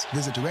 months.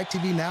 Visit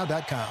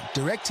DirecTVNow.com.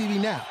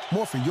 DirecTV Now.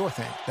 More for your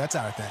thing. That's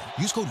our thing.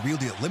 Use code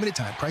REALDEAL. Limited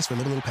time. Price for a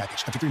little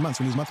package. After 3 months,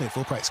 renews monthly at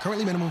full price.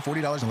 Currently minimum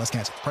 $40 unless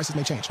canceled. Prices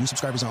may change. New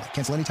subscribers only.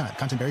 Cancel anytime.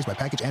 Content varies by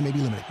package and may be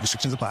limited.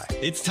 Restrictions apply.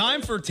 It's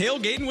time for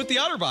tailgating with the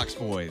OtterBox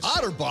boys.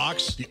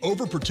 OtterBox? The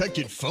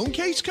overprotected phone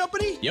case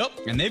company? Yep,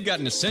 and they've got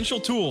an essential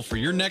tool for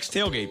your next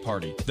tailgate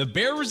party. The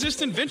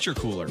bear-resistant Venture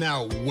Cooler.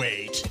 Now,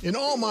 wait. In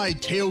all my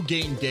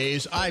tailgating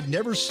days, I've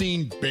never seen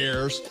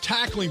bears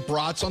tackling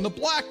brats on the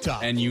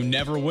blacktop. And you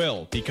never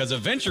will, because a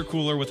Venture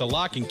Cooler with a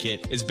locking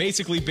kit is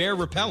basically bear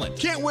repellent.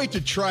 Can't wait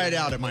to try it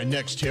out at my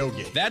next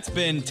tailgate. That's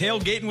been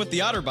Tailgating with the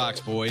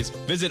OtterBox boys.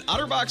 Visit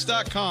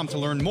OtterBox.com to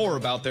learn more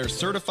about their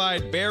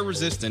certified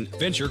bear-resistant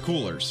Venture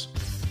Coolers.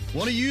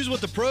 Want to use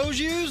what the pros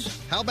use?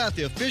 How about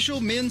the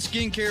official men's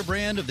skincare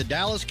brand of the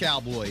Dallas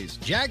Cowboys,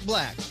 Jack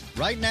Black?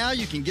 Right now,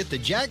 you can get the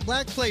Jack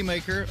Black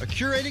Playmaker, a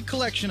curated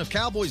collection of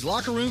Cowboys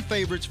locker room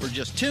favorites for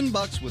just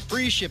 $10 with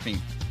free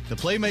shipping. The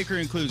Playmaker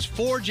includes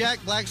 4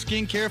 Jack Black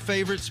skincare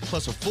favorites,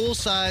 plus a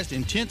full-sized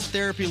Intense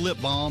Therapy lip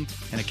balm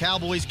and a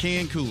Cowboys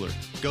can cooler.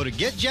 Go to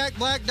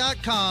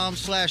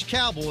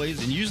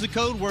getjackblack.com/Cowboys and use the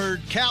code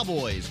word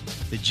Cowboys.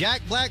 The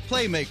Jack Black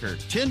Playmaker,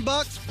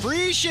 $10,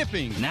 free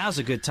shipping. Now's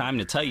a good time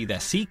to tell you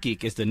that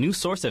SeatGeek is the new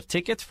source of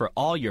tickets for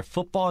all your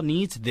football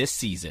needs this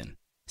season.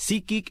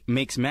 SeatGeek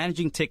makes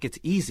managing tickets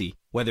easy,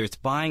 whether it's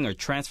buying or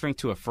transferring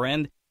to a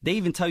friend. They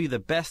even tell you the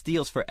best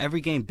deals for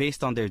every game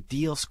based on their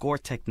Deal Score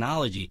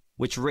technology,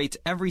 which rates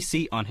every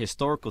seat on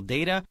historical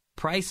data,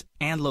 price,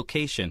 and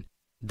location.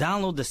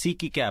 Download the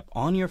SeatGeek app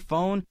on your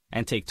phone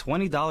and take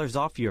 $20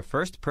 off your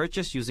first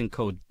purchase using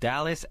code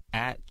DALLAS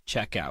at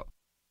checkout.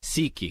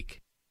 SeatGeek.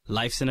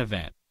 Life's an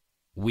event.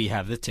 we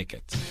have the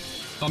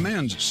tickets. A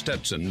man's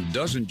Stetson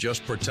doesn't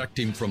just protect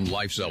him from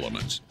life's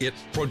elements. It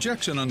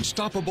projects an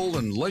unstoppable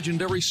and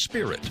legendary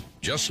spirit,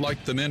 just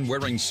like the men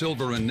wearing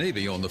silver and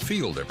navy on the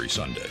field every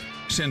Sunday.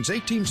 Since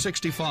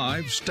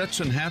 1865,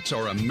 Stetson hats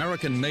are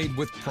American-made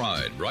with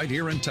pride right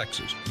here in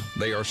Texas.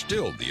 They are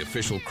still the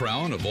official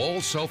crown of all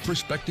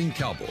self-respecting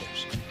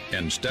cowboys.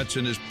 And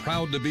Stetson is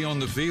proud to be on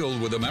the field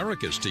with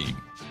America's team.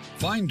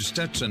 Find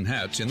Stetson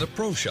hats in the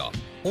Pro Shop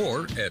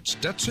or at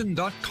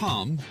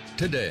Stetson.com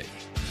today.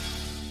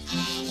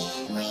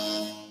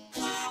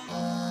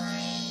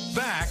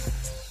 Back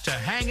to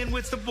Hanging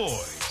with the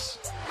Boys.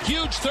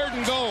 Huge 3rd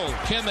and goal.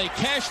 Can they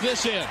cash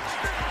this in?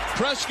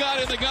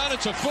 Prescott in the gun.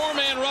 It's a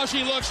 4-man rush.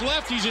 He looks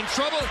left. He's in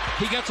trouble.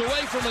 He gets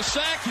away from a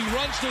sack. He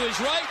runs to his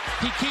right.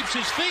 He keeps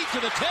his feet to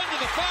the 10, to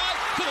the 5,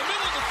 to the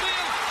middle of the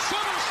field.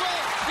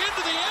 Somersault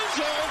into the end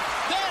zone.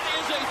 That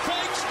is a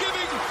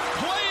Thanksgiving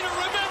play to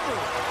remember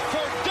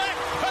for Dak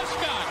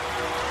Prescott.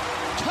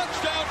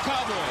 Touchdown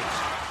Cowboys.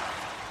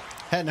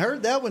 Hadn't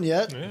heard that one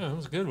yet. Yeah, that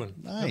was a good one.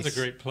 Nice. That was a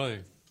great play.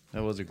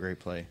 That was a great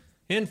play.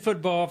 In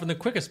football, often the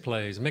quickest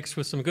plays, mixed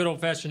with some good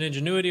old-fashioned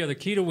ingenuity, are the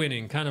key to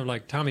winning, kind of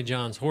like Tommy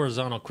John's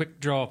horizontal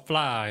quick-draw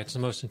fly. It's the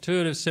most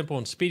intuitive, simple,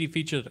 and speedy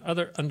feature that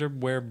other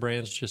underwear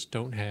brands just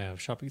don't have.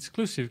 Shop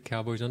exclusive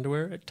Cowboys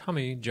underwear at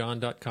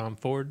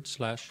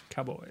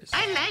TommyJohn.com/Cowboys.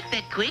 I like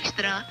that quick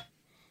straw.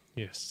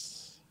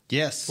 Yes.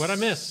 Yes. What'd I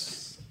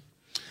miss?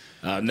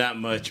 Not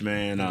much,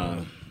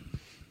 man.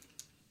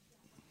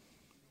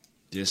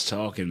 Just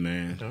talking,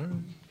 man. All right,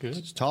 good.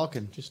 Just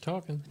talking. Just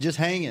talking. Just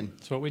hanging.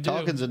 That's what we do.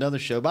 Talking's another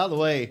show. By the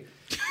way,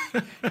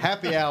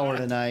 happy hour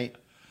tonight.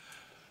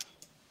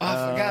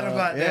 I forgot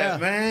about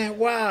that, man.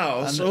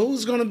 Wow. So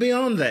who's going to be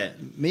on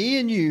that? Me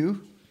and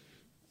you,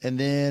 and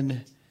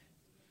then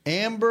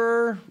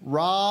Amber,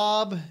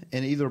 Rob,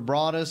 and either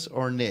Broadus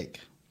or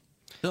Nick.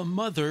 The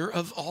mother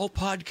of all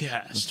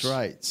podcasts. That's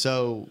right.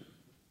 So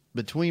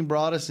between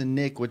Broadus and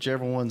Nick,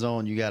 whichever one's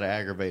on, you got to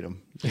aggravate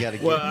them. You got to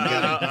get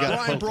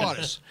Brian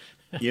Broadus.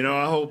 You know,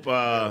 I hope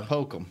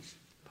poke them.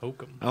 Poke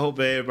them. I hope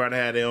everybody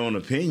had their own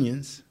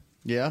opinions.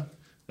 Yeah,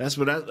 that's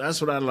what I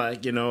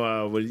like. You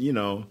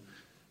know,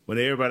 when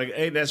everybody,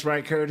 hey, that's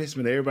right, Curtis.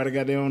 When everybody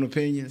got their own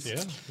opinions.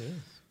 Yeah.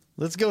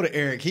 Let's go to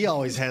Eric. He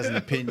always has an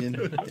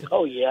opinion.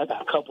 Oh yeah, I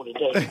got a couple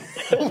today.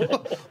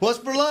 What's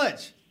for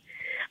lunch?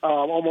 I'm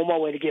on my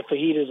way to get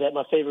fajitas at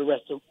my favorite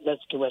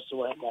Mexican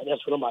restaurant.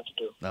 That's what I'm about to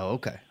do. Oh,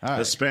 okay. All right.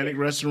 Hispanic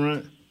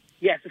restaurant?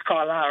 Yes, it's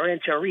called La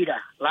Rancherita.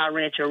 La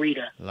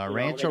Rancherita. La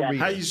Rancherita.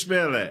 How you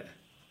spell that?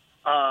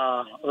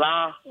 La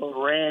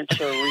Rancherita.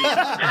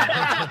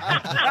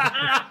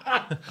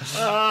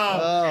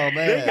 Oh,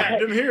 man. They got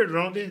them here,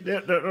 don't they?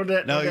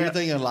 No, you're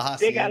thinking La Hacienda.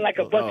 They got like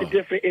a bunch of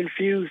different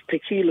infused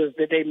tequilas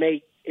that they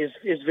make. It's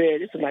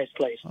a nice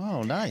place.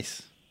 Oh,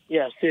 nice.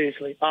 Yeah,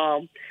 seriously.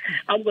 I'm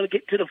going to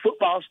get to the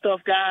football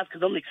stuff, guys,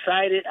 because I'm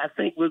excited. I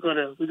think we're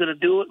gonna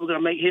do it. We're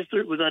gonna make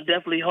history. We're gonna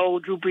definitely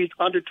hold Drew Brees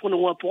under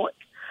 21 points.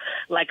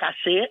 Like I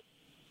said,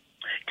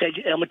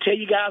 I'm gonna tell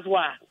you guys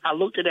why. I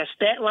looked at that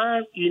stat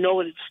line. You know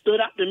what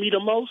stood out to me the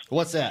most?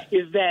 What's that?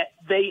 Is that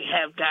they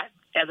have got,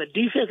 as a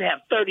defense, they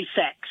have 30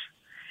 sacks,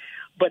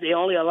 but they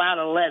only allowed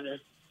 11.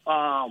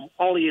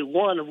 Only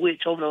one of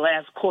which over the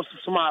last course of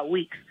some odd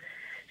weeks.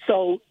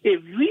 So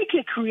if we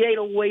can create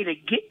a way to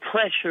get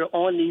pressure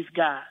on these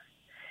guys,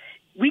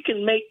 we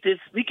can make this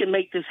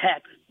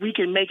happen. We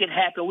can make it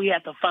happen. We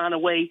have to find a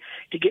way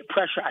to get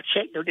pressure. I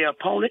checked their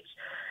opponents.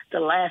 The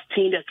last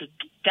team that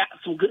got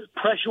some good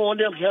pressure on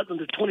them held them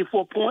to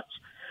 24 points,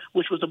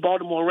 which was the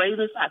Baltimore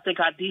Ravens. I think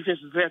our defense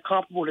is very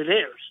comparable to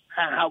theirs,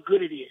 how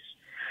good it is.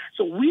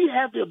 So we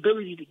have the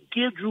ability to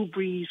give Drew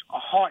Brees a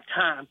hard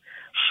time,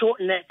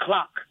 shorten that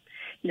clock.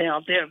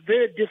 Now, they're a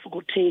very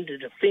difficult team to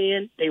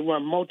defend. They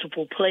run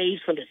multiple plays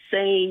from the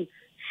same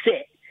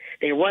set.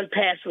 They run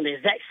past from the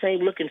exact same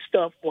looking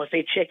stuff once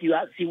they check you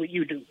out and see what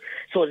you do.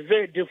 So it's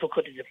very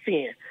difficult to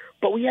defend.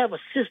 But we have a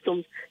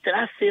system that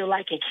I feel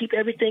like can keep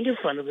everything in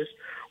front of us.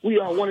 We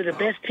are one of the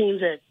best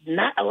teams at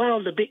not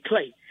allowing the big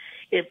play.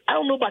 I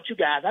don't know about you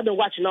guys, I've been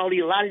watching a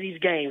lot of these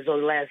games over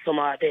the last some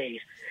odd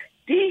days.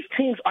 These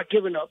teams are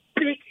giving up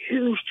big,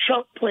 huge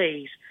chunk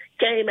plays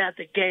game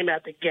after game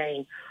after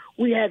game.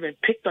 We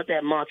haven't picked up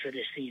that mantra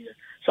this season.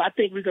 So I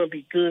think we're going to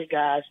be good,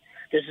 guys.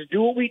 Just to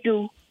do what we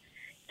do,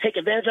 take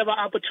advantage of our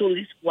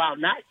opportunities while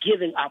not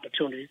giving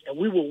opportunities, and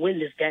we will win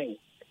this game.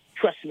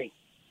 Trust me.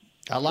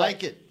 I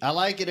like it. I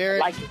like it,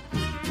 Eric. I like it.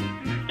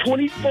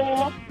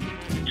 24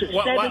 to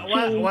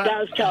 17,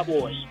 Dallas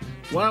Cowboys.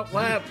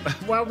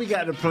 Why we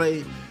got to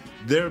play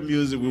their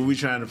music when we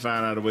trying to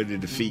find out a way to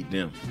defeat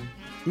them?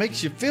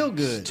 Makes you feel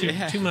good.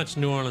 Too much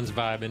New Orleans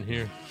vibe in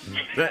here.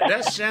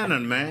 That's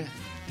Shannon, man.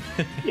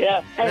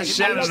 Yeah. Hey,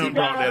 Shannon done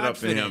brought that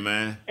up in here,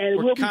 man.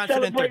 And We're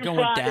confident they're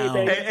going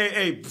down.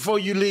 Hey, before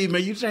you leave,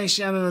 man, you think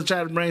Shannon will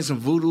try to bring some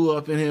voodoo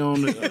up in here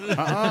on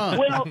the...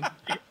 Well,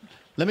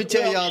 Let me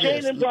tell y'all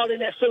this. Shannon brought in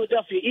that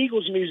Philadelphia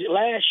Eagles music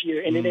last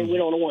year, and then they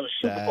went on to win a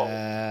Super Bowl.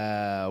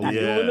 I do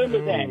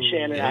remember that,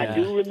 Shannon. Yeah. I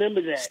do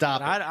remember that.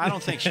 Stop. I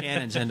don't think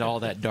Shannon's into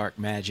all that dark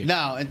magic.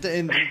 No,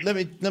 and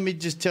let me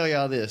just tell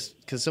y'all this,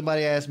 because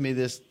somebody asked me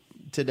this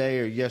today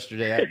or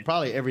yesterday,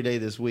 probably every day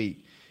this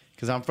week,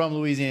 because I'm from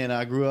Louisiana.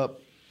 I grew up,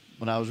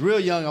 when I was real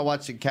young, I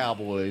watched the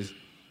Cowboys.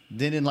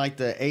 Then in like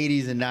the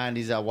 80s and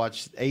 90s, I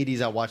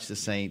watched the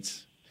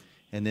Saints.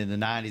 And then the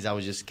 90s, I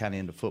was just kind of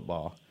into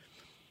football.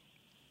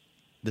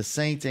 The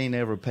Saints ain't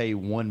ever paid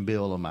one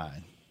bill of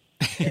mine.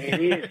 There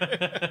it is.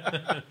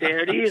 There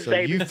it is, So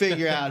baby. you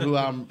figure out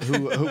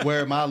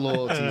where my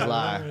loyalties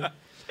lie.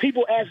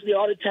 People ask me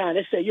all the time.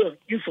 They say,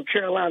 "You from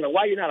Carolina?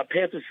 Why you not a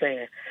Panthers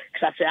fan?"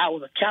 Because I said I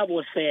was a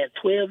Cowboys fan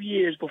 12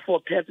 years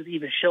before Panthers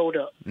even showed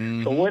up.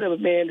 Mm-hmm. So what am a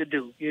man to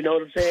do? You know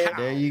what I'm saying?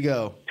 There you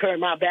go. Turn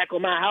my back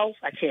on my house?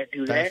 I can't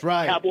do that. That's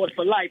right. Cowboys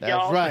for life, That's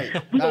y'all. right.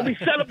 We're going to be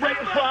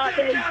celebrating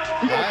Friday.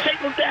 We're going to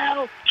take them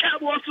down.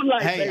 Cowboys for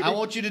life, Hey, baby. I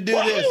want you to do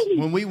this.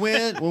 When we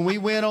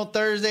win on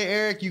Thursday,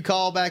 Eric, you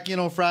call back in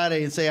on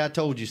Friday and say, I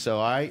told you so,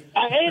 all right?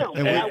 I am.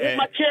 And I want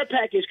my care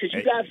package because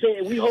you guys said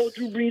if we hold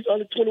Drew Brees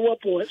under 21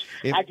 points,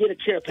 I get a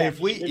care package.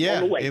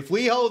 If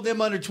we hold them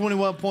under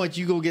 21 points,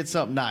 you go get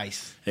something nice.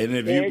 And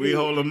if we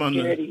hold them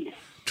under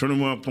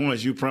 21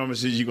 points, you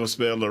promise you're going to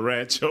spell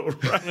Larancho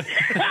right.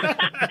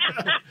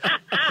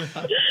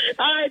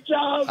 All right, y'all.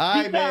 All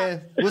right,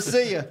 man. We'll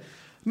see you.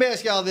 Let me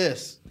ask y'all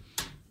this.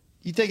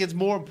 You think it's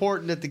more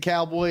important that the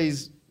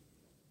Cowboys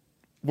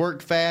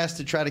work fast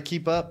to try to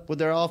keep up with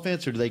their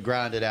offense, or do they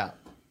grind it out?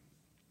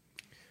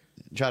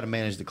 Try to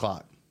manage the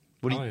clock.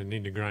 Probably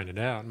need to grind it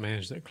out and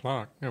manage that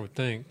clock, I would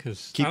think.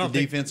 Cause keep the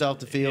defense off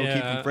the field,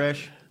 keep them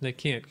fresh? They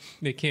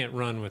can't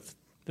run with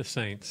the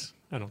Saints,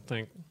 I don't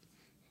think.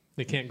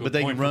 They can't go But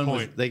they point can run for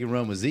point. they can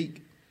run with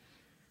Zeke.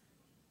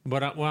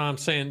 But I'm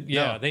saying,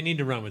 they need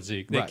to run with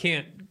Zeke. They Right.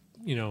 can't,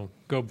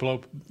 go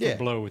blow for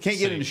blow with Can't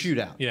the get in a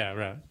Saints. shootout.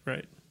 Yeah,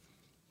 right.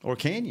 Or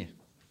can you?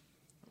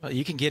 Well,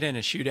 you can get in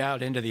a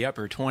shootout into the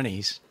upper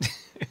 20s.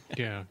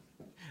 Yeah.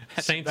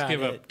 That's Saints about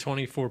give it. up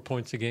 24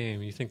 points a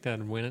game. You think that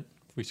would win it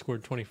if we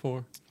scored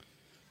 24?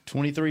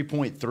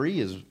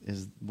 23.3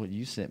 is what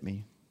you sent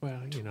me. Well,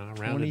 I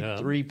rounded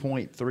up.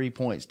 23.3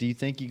 points. Do you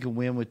think you can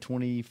win with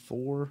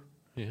 24?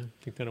 Yeah,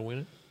 think that'll win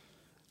it?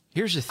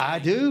 Here's the thing. I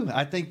do.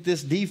 I think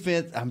this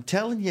defense, I'm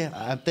telling you,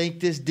 I think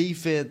this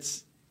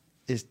defense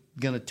is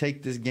going to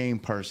take this game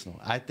personal.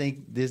 I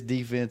think this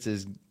defense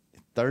is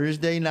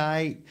Thursday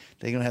night.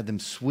 They're going to have them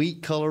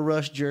sweet Color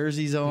Rush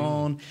jerseys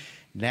on,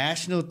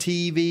 national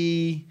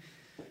TV.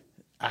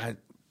 I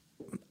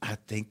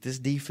think this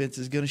defense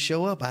is going to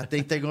show up. I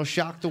think they're going to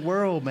shock the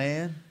world,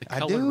 man. The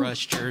Color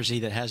Rush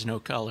jersey that has no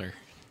color.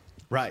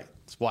 Right.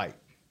 It's white.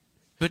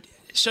 But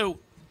so,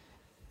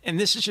 and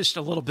this is just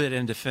a little bit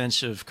in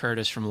defense of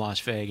Curtis from Las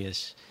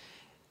Vegas.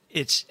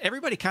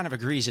 Everybody kind of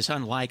agrees it's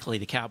unlikely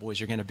the Cowboys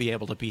are going to be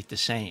able to beat the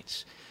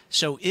Saints.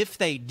 So if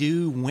they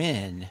do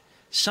win,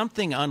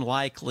 something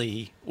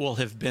unlikely will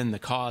have been the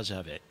cause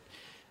of it.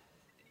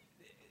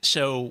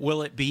 So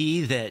will it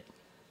be that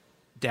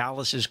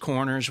Dallas's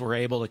corners were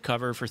able to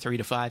cover for 3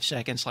 to 5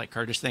 seconds like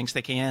Curtis thinks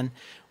they can?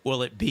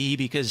 Will it be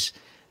because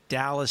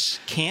Dallas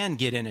can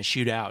get in a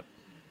shootout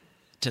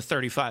to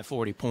 35,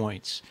 40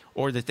 points,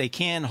 or that they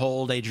can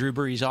hold a Drew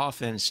Brees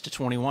offense to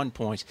 21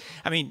 points?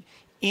 I mean,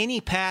 any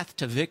path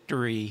to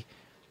victory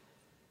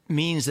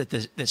means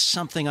that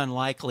something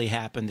unlikely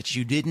happened that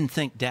you didn't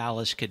think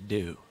Dallas could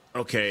do.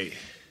 Okay.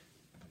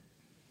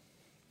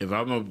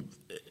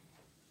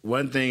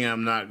 One thing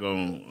I'm not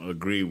going to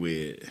agree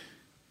with,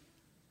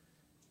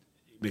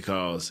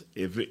 because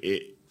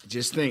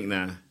just think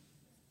now,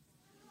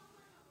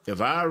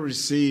 if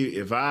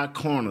our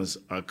corners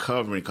are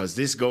covering, because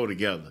this go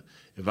together,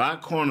 if our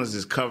corners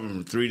is covering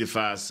from 3 to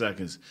 5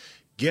 seconds,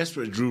 guess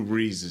what Drew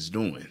Brees is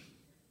doing?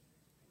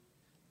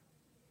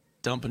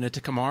 Dumping it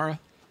to Kamara?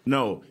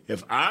 No.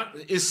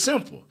 It's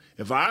simple.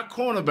 If our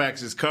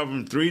cornerbacks is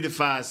covering 3 to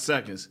 5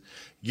 seconds,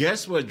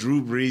 guess what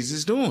Drew Brees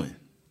is doing?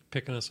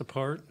 Picking us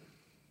apart.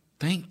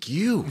 Thank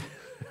you.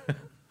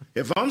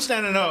 If I'm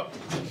standing up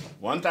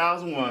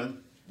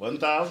 1001,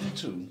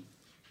 1002,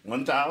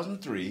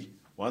 1003,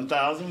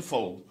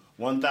 1004,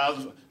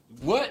 1000,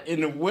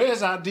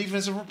 where's our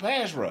defensive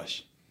pass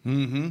rush?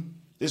 Mm-hmm.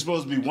 It's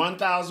supposed to be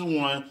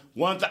 1001,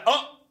 1000.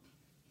 Oh!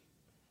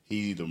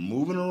 He's either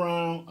moving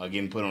around or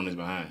getting put on his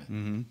behind.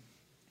 Mm-hmm.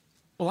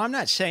 Well, I'm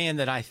not saying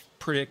that I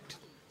predict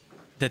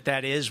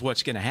that is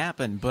what's going to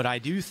happen, but I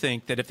do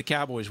think that if the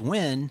Cowboys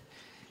win,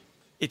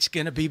 it's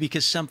going to be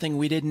because something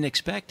we didn't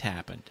expect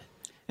happened.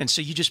 And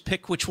so you just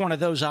pick which one of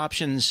those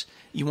options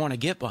you want to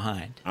get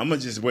behind. I'm going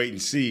to just wait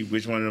and see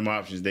which one of them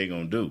options they're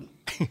going to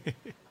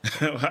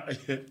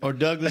do. Or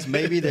Douglas,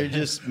 maybe they're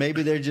just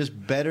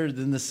better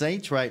than the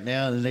Saints right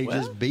now, and they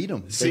just beat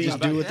them. They just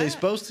do what they're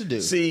supposed to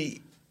do.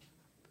 See,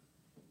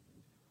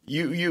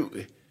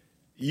 you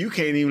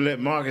can't even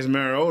let Marcus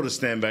Mariota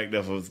stand back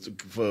there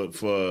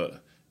for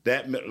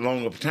that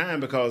long of time,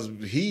 because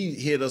he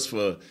hit us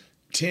for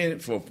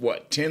 10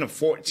 or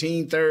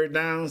 14 third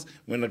downs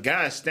when the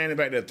guy's standing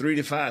back there 3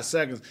 to 5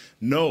 seconds.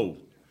 No.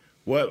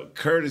 What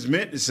Curtis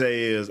meant to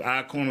say is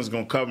our corner's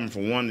going to cover him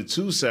for 1 to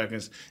 2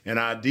 seconds, and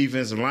our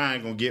defensive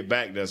line going to get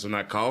back there. So when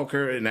I called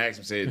Curtis and asked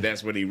him, said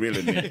that's what he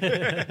really meant.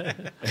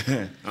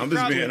 I'm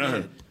just being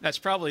honest. That's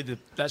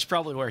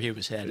probably where he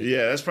was headed.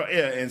 Yeah, that's probably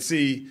and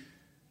see,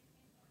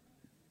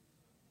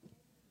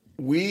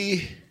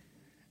 we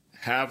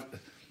have,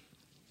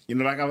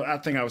 like I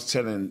think I was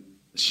telling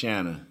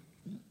Shannon,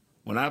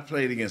 when I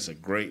played against a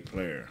great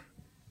player,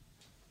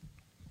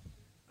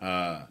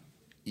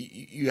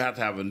 you have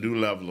to have a new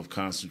level of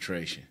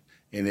concentration.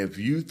 And if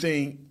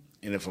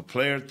a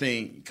player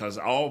because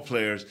all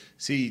players,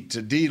 see,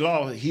 to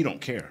D-Law, he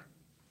don't care.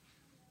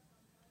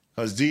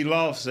 Because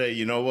D-Law say,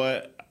 you know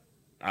what,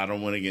 I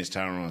don't win against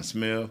Tyron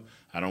Smith.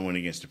 I don't win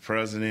against the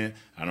president.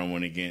 I don't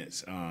win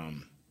against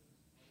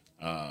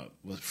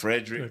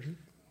Frederick.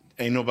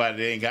 They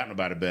ain't got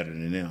nobody better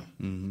than them.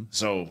 Mm-hmm.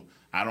 So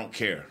I don't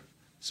care.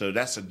 So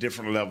that's a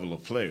different level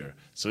of player.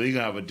 So you're going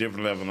to have a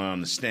different level of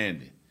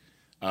understanding.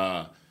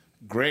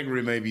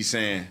 Gregory may be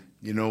saying,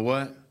 you know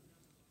what?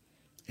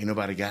 Ain't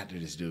nobody got to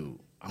this dude.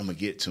 I'm going to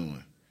get to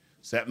him.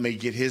 So that may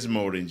get his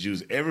motor and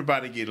juice.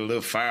 Everybody get a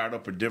little fired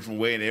up a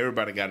different way, and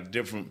everybody got a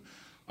different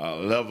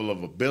level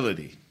of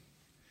ability.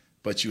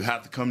 But you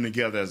have to come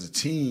together as a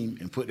team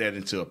and put that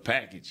into a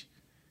package.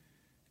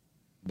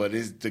 But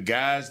it's the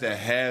guys that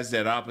has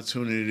that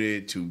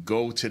opportunity to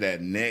go to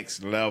that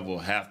next level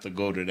have to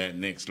go to that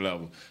next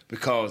level.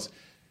 Because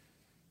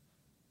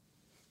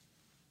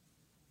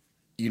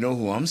you know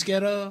who I'm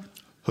scared of?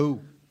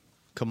 Who?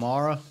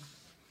 Kamara?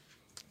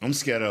 I'm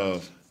scared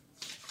of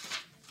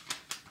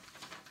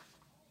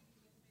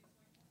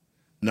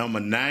number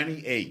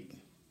 98.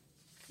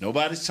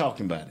 Nobody's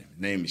talking about him.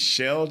 His name is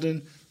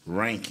Sheldon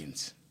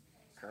Rankins.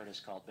 Curtis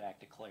called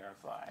back to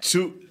clarify.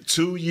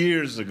 2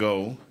 years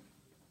ago,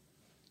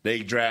 they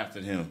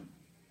drafted him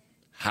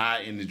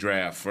high in the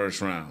draft,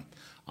 first round.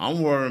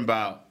 I'm worried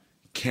about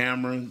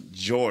Cameron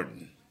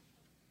Jordan.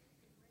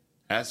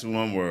 That's who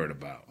I'm worried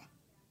about.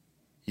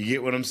 You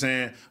get what I'm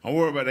saying? I'm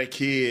worried about that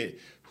kid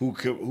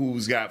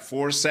who's got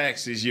 4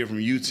 sacks this year from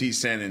UT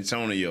San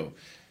Antonio.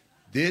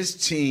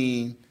 This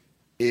team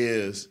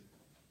is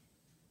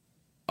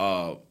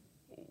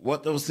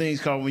what those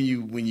things called when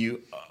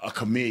you a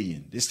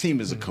chameleon. This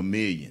team is a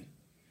chameleon,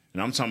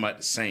 and I'm talking about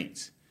the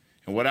Saints.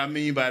 And what I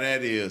mean by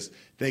that is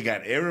they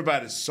got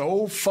everybody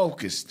so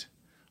focused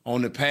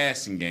on the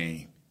passing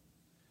game.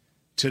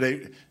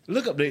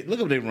 Look up they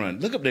run.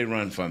 Look up they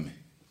run for me.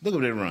 Look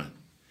up they run.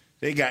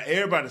 They got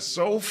everybody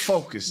so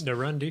focused. Their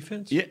run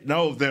defense? Yeah,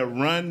 no, their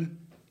run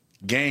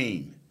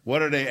game.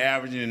 What are they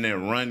averaging in their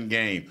run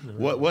game?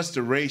 What's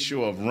the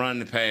ratio of run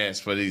to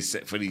pass for these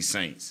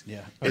Saints?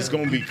 Yeah, it's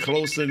going to be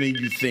closer than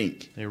you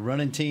think. They're a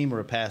running team or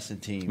a passing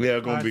team? Yeah,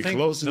 it's going to be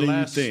closer than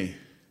you think.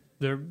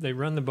 They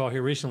run the ball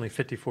here recently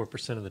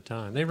 54% of the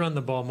time. They run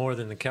the ball more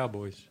than the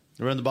Cowboys.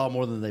 They run the ball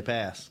more than they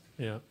pass.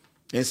 Yeah.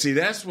 And see,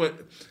 that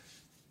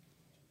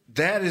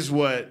is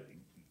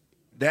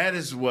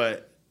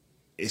what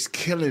is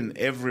killing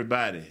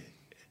everybody.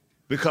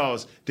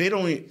 Because they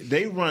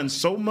run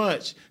so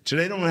much till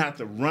they don't have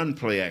to run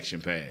play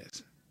action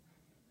pass.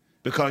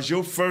 Because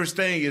your first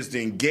thing is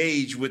to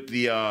engage with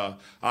the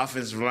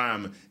offensive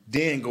lineman,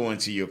 then go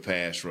into your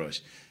pass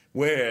rush.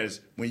 Whereas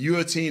when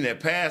you're a team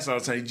that pass all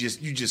the time,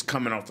 you just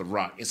coming off the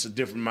rock. It's a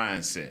different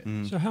mindset.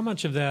 Mm. So how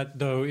much of that,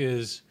 though,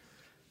 is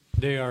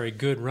they are a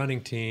good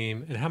running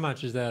team, and how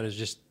much of that is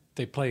just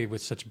they play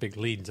with such big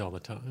leads all the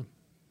time?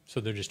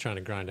 So they're just trying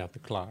to grind out the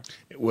clock.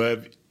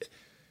 Well,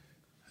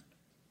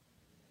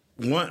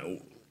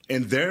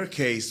 in their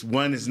case,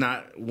 one is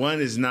not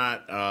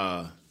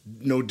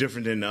no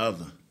different than the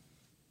other.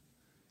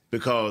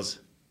 Because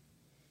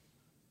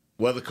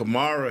whether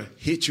Kamara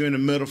hit you in the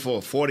middle for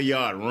a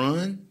 40-yard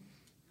run,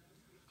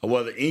 or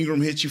whether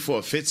Ingram hit you for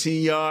a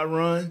 15-yard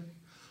run,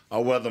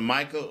 or whether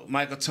Michael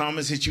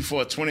Thomas hit you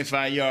for a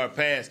 25-yard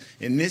pass,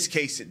 in this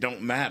case, it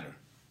don't matter.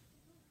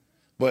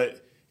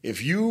 But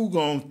if you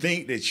going to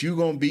think that you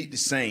going to beat the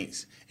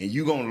Saints and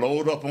you going to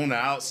load up on the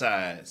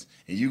outsides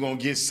and you going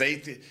to get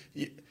safety,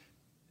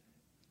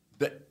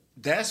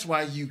 that's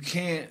why you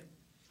can't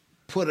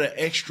put an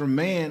extra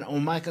man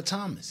on Michael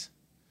Thomas.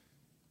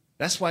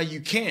 That's why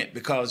you can't,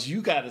 because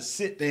you got to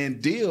sit there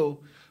and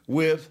deal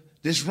with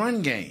this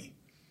run game.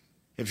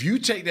 If you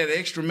take that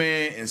extra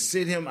man and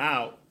sit him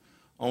out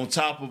on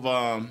top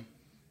of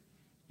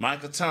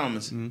Michael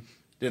Thomas,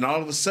 then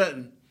all of a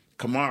sudden,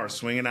 Kamara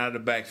swinging out of the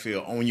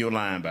backfield on your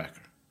linebacker.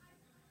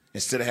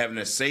 Instead of having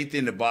a safety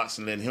in the box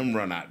and letting him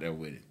run out there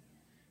with it.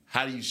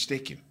 How do you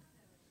stick him?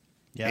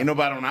 Yeah. Ain't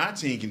nobody on our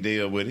team can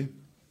deal with him.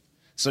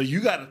 So you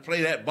got to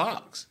play that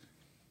box.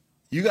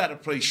 You got to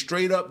play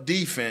straight up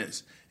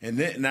defense. And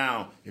then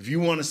now, if you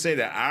want to say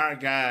that our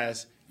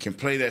guys can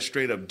play that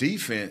straight up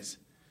defense,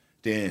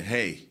 then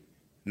hey,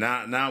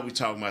 now we're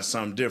talking about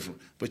something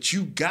different. But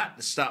you got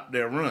to stop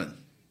their run.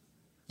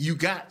 You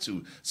got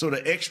to. So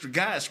the extra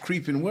guy is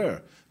creeping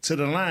where? To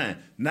the line.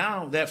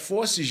 Now that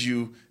forces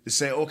you to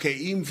say, okay,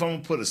 even if I'm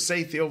going to put a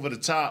safety over the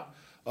top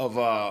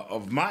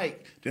of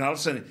Mike, then all of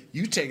a sudden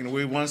you taking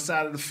away one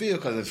side of the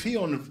field because if he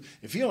on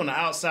the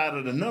outside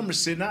of the numbers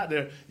sitting out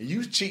there and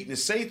you cheating the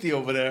safety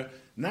over there,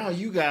 now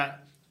you got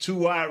two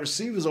wide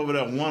receivers over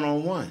there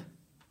one-on-one.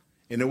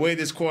 And the way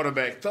this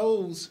quarterback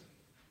throws,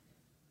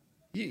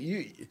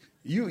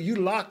 you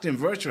locked in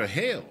virtual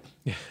hell.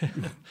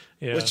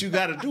 Yeah. What you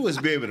got to do is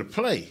be able to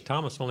play.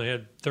 Thomas only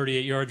had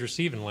 38 yards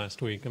receiving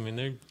last week. I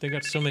mean, they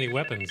got so many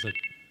weapons that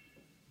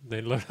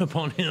they load up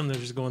on him. They're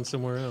just going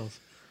somewhere else.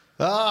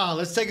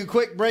 Let's take a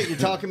quick break. You're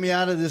talking me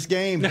out of this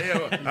game. You're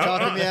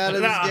talking me out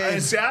of this game.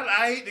 See,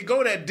 I hate to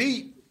go that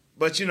deep,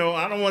 but,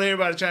 I don't want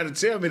everybody trying to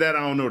tell me that I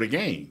don't know the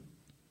game.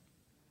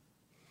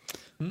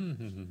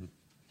 Mm-hmm.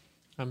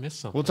 I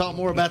missed something. We'll talk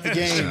more about the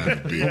game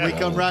when we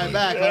come right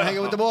back on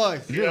Hanging with the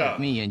Boys. Yeah.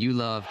 Me and you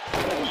love...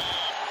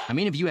 I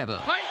mean, if you have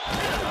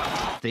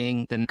a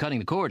thing, then cutting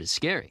the cord is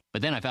scary.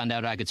 But then I found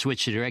out I could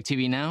switch to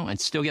DirecTV Now and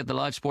still get the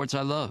live sports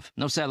I love.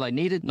 No satellite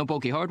needed, no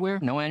bulky hardware,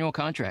 no annual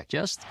contract,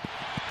 just...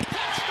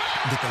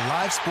 Get the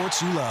live sports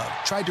you love.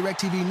 Try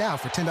DirecTV Now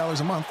for $10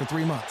 a month for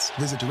 3 months.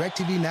 Visit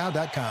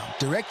DirecTVNow.com.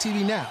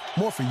 DirecTV Now.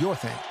 More for your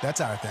thing.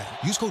 That's our thing.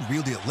 Use code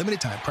REALDEAL. Limited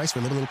time. Price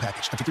for little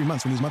package. After 3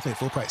 months, renews monthly at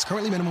full price.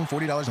 Currently minimum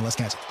 $40 unless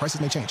canceled. Prices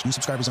may change. New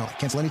subscribers only.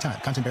 Cancel anytime.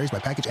 Content varies by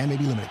package and may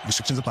be limited.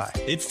 Restrictions apply.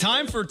 It's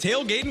time for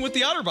Tailgating with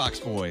the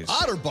OtterBox boys.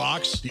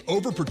 OtterBox? The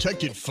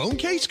overprotected phone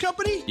case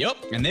company? Yep,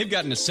 and they've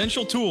got an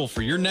essential tool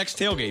for your next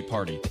tailgate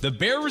party. The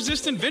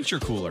bear-resistant Venture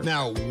Cooler.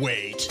 Now,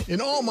 wait.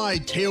 In all my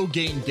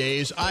tailgating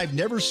days, I've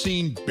never seen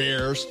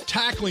bears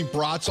tackling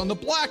brats on the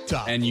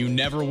blacktop. And you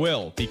never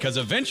will, because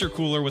a Venture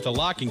Cooler with a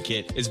locking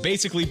kit is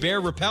basically bear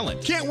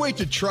repellent. Can't wait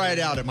to try it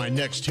out at my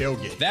next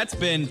tailgate. That's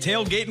been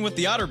Tailgating with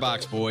the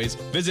OtterBox boys.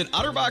 Visit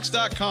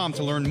OtterBox.com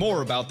to learn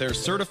more about their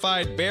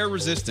certified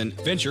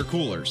bear-resistant Venture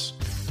Coolers.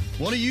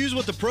 Want to use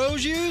what the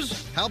pros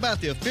use? How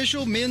about the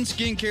official men's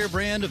skincare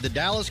brand of the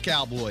Dallas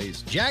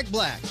Cowboys, Jack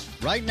Black?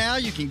 Right now,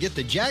 you can get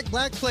the Jack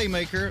Black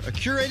Playmaker, a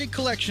curated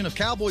collection of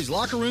Cowboys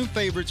locker room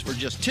favorites for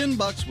just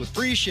 $10 with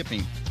free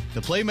shipping. The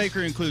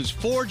Playmaker includes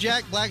 4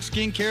 Jack Black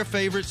skincare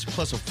favorites,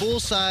 plus a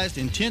full-sized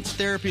Intense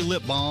Therapy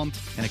lip balm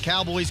and a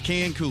Cowboys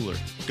can cooler.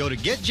 Go to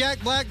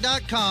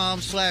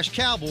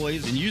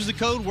getjackblack.com/Cowboys and use the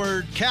code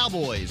word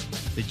Cowboys.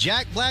 The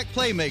Jack Black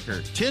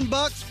Playmaker,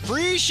 $10,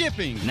 free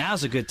shipping.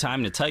 Now's a good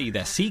time to tell you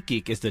that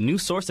SeatGeek is the new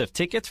source of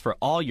tickets for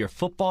all your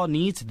football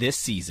needs this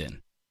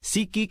season.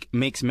 SeatGeek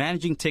makes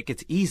managing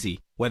tickets easy,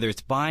 whether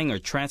it's buying or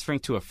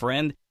transferring to a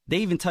friend. They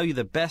even tell you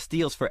the best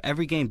deals for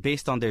every game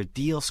based on their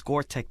Deal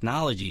Score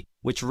technology,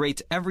 which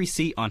rates every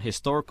seat on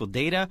historical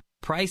data,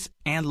 price,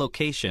 and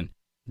location.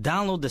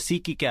 Download the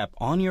SeatGeek app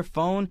on your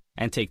phone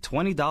and take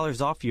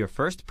 $20 off your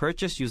first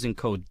purchase using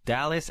code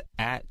DALLAS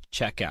at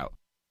checkout.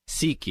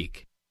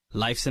 SeatGeek.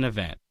 Life's an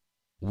event.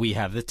 We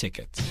have the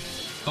tickets.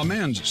 A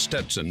man's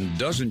Stetson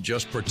doesn't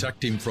just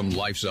protect him from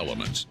life's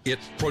elements. It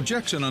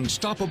projects an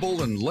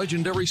unstoppable and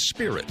legendary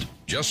spirit,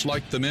 just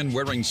like the men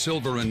wearing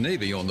silver and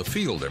navy on the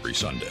field every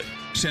Sunday.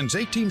 Since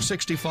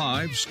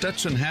 1865,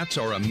 Stetson hats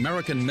are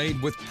American-made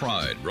with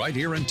pride right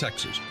here in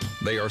Texas.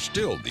 They are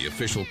still the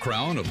official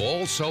crown of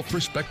all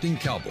self-respecting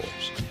Cowboys.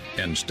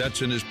 And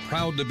Stetson is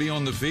proud to be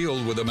on the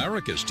field with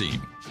America's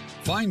team.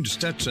 Find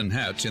Stetson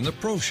hats in the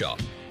Pro Shop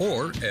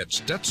or at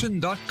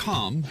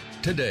Stetson.com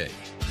today.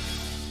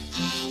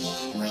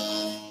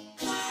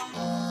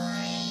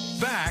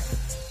 Back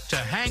to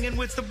Hanging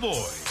with the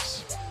Boys.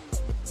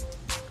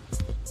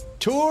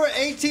 Tour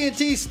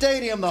AT&T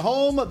Stadium, the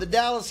home of the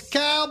Dallas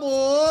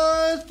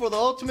Cowboys, for the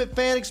ultimate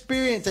fan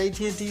experience.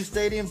 AT&T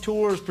Stadium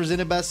tours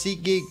presented by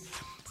SeatGeek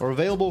are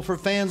available for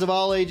fans of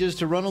all ages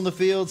to run on the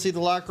field, see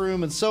the locker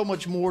room, and so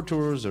much more.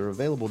 Tours are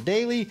available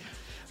daily.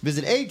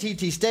 Visit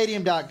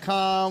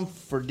attstadium.com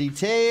for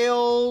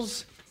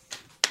details.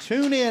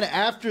 Tune in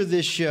after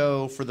this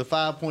show for the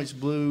 5 Points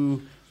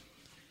Blue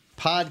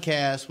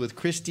podcast with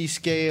Christy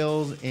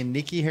Scales and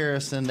Nikki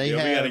Harrison. We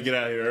got to get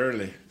out here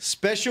early.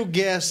 Special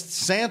guest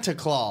Santa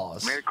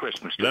Claus. Merry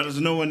Christmas. Let us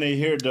know when they're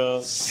here,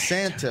 Doug.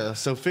 Santa.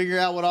 So figure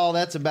out what all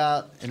that's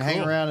about and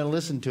hang around and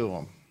listen to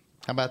them.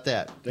 How about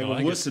that? They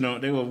were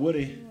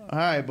Woody. All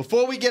right.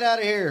 Before we get out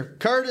of here,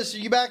 Curtis, are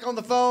you back on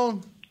the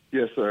phone?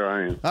 Yes, sir,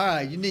 I am. All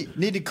right, you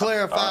need to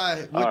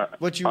clarify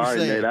what you were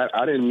saying. Nate,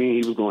 I didn't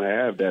mean he was going to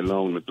have that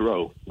long to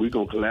throw. We're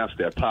going to collapse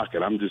that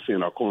pocket. I'm just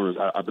saying our corners.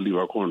 I believe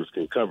our corners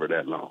can cover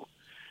that long.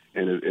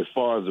 And as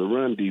far as the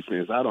run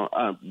defense,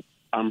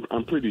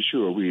 I'm pretty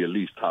sure we at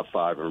least top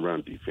 5 in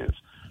run defense.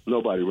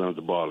 Nobody runs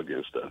the ball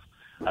against us.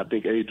 I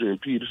think Adrian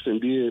Peterson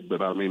did,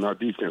 but I mean our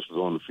defense was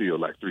on the field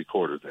like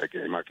 3/4 that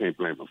game. I can't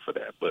blame them for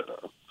that. But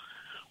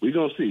we're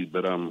gonna see.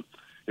 But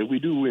if we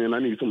do win, I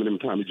need some of them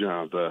Tommy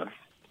Johns.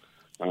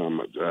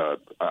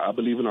 I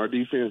believe in our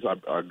defense.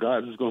 Our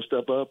guys is going to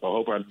step up. I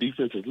hope our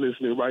defense is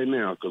listening right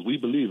now because we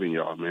believe in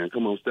y'all, man.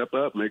 Come on, step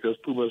up, make us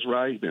prove us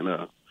right,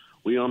 and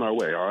we on our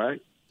way, all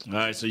right? All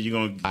right, so you're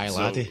going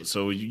to –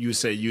 so you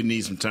say you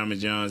need some Tommy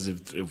Johns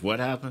if what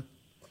happened?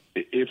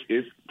 If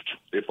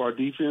our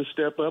defense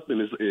step up,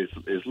 and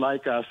it's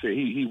like I said,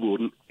 he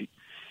will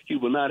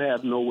not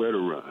have nowhere to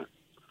run.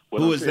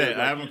 Who is that?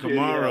 Alvin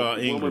Kamara or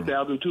Ingram?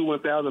 1,000,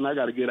 1,000. I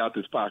got to get out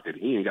this pocket.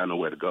 He ain't got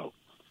nowhere to go.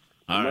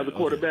 Another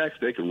quarterbacks,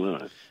 they can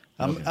run.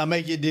 I'll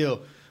make you a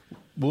deal.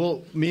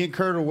 Me and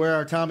Kurt will wear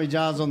our Tommy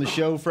Johns on the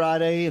show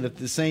Friday, and if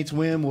the Saints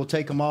win, we'll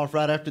take them off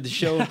right after the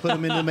show and put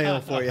them in the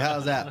mail for you.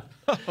 How's that?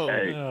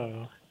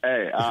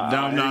 Hey,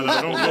 no,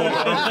 Curtis,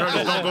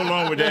 don't go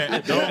along with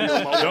that.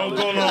 Don't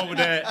go along with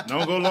that.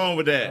 Don't go along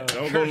with that.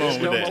 Don't go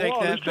along with that. Take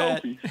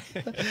that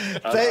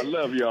bet. I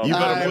love y'all. You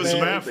better put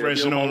some air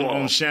freshener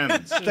on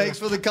Shannon. Thanks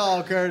for the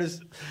call, Curtis.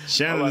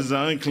 Shannon is an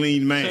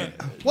unclean man.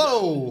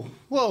 Whoa.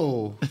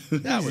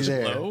 That was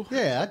low.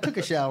 Yeah, I took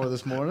a shower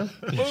this morning.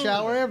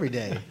 Shower every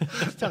day.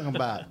 What you talking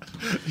about?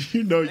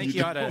 You know I think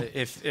you ought to.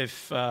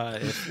 If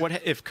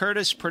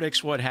Curtis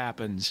predicts what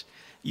happens,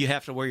 you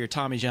have to wear your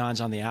Tommy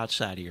Johns on the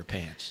outside of your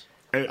pants.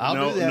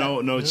 I'll do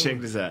that. No. Check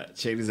this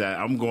out.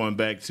 I'm going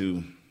back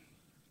to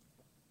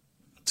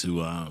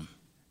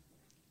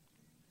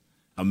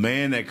a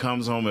man that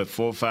comes home at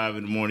 4 or 5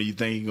 in the morning. You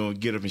think he's gonna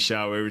get up and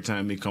shower every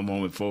time he come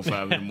home at 4 or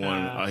 5 in the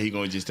morning, or he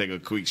gonna just take a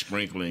quick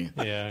sprinkling?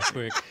 Yeah,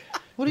 quick.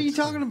 What are you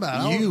talking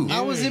about?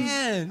 I was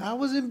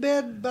in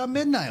bed by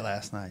midnight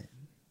last night.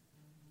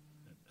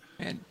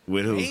 And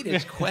with who? Nate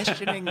is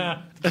questioning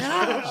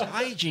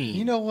hygiene.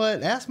 You know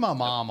what? Ask my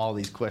mom all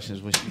these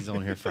questions when she's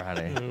on here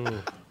Friday.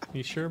 Ooh,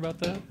 you sure about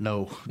that?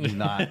 No, do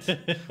not.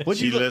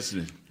 She's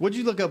listening. What'd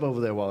you look up over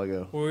there a while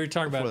ago? Well, we were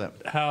talking about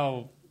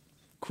how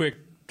quick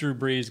Drew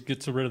Brees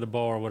gets rid of the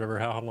ball or whatever,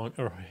 how long,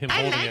 or him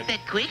holding it.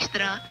 that quick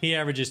straw. He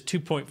averages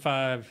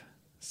 2.5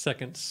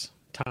 seconds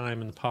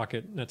time in the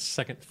pocket. That's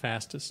second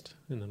fastest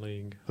in the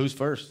league. Who's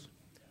first?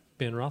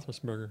 Ben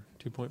Roethlisberger,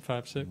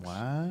 2.56.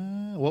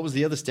 Wow. What was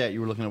the other stat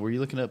you were looking at? Were you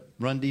looking up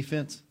run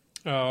defense?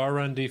 Our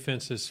run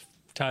defense is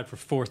tied for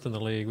fourth in the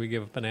league. We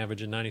give up an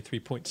average of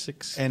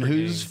 93.6. And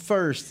who's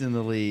first in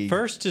the league?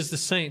 First is the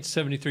Saints,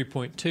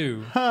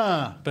 73.2.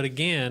 Huh. But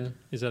again,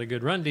 is that a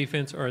good run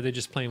defense, or are they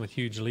just playing with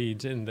huge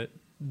leads and that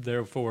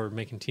therefore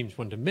making teams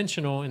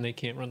one-dimensional and they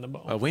can't run the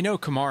ball? We know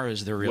Kamara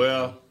is the real.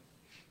 Well,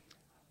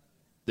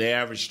 they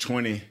average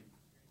 20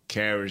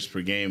 carries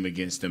per game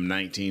against them,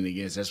 19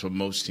 against. That's what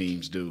most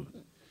teams do.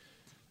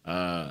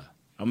 I'm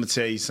going to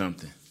tell you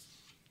something.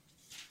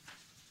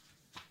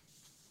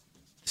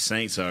 The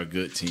Saints are a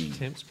good team.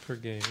 Attempts per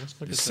game. Let's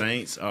look the at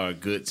Saints are a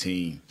good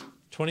team.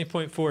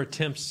 20.4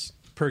 attempts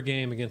per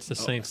game against the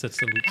Saints. That's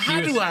the fewest.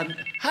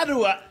 How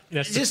do I?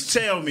 Just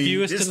tell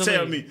me. Just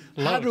tell me.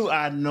 How do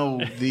I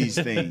know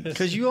these things?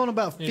 Because you own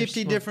about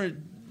 50 different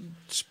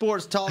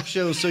sports talk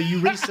shows, so you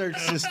research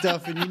this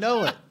stuff and you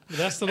know it.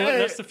 That's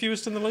the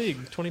fewest in the league,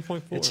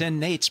 20.4. It's in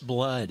Nate's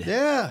blood.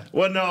 Yeah.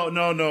 Well, no.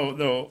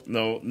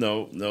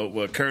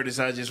 Well, Curtis,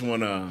 I just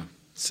want to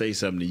say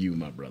something to you,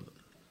 my brother.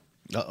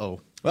 Uh-oh.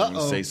 I want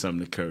to say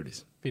something to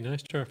Curtis. Be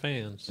nice to our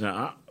fans.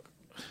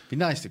 Be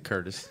nice to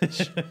Curtis.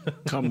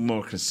 Come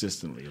more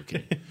consistently,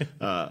 okay?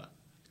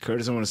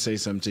 Curtis, I want to say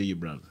something to you,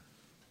 brother.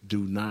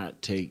 Do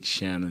not take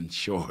Shannon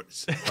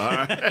shorts. All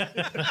right?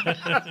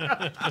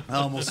 I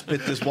almost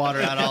spit this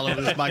water out all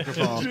over this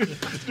microphone.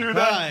 Do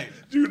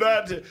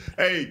not.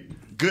 Hey,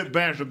 good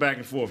banter back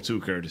and forth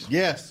too, Curtis.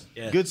 Yes.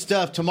 Good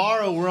stuff.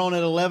 Tomorrow we're on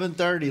at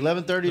 11:30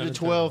 to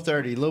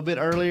 12:30. A little bit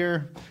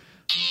earlier.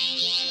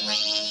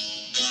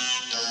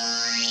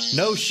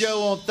 No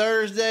show on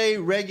Thursday.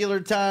 Regular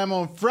time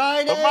on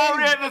Friday.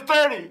 Amari at the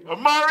 30.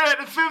 Amari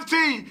at the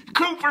 15.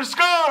 Cooper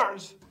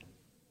scores.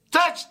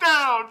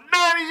 Touchdown,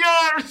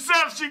 90-yard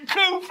reception,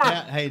 Cooper.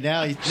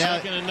 Now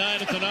Second and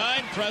 9 at the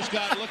 9.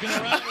 Prescott looking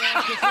around.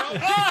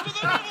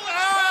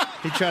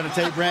 He's trying to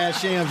take Brad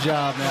Sham's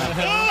job now.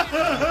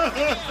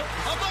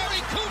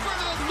 Amari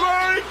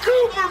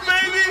Cooper,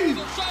 baby. To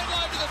the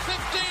sideline to the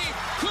 15.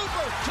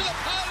 Cooper to the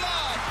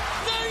pylon.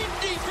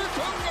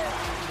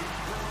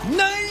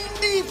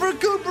 90 for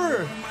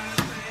Cooper.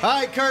 All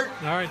right, Kurt.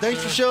 All right,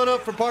 thanks for showing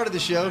up for part of the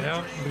show.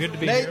 Yeah, good to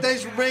be Nate, here.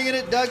 thanks for bringing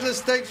it.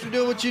 Douglas, thanks for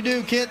doing what you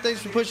do. Kent,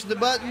 thanks for pushing the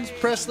buttons.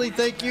 Presley,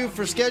 thank you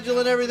for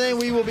scheduling everything.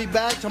 We will be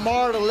back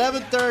tomorrow at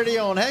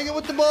 11:30 on Hanging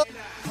with the Boys.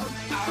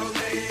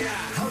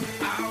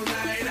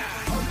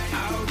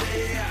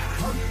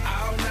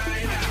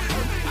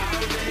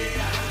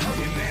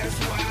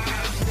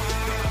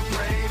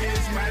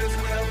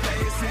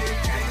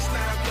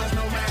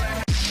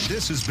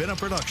 This has been a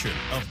production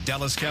of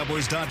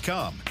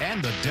DallasCowboys.com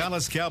and the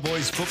Dallas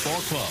Cowboys Football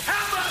Club.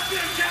 How about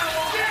this,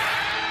 Cowboys?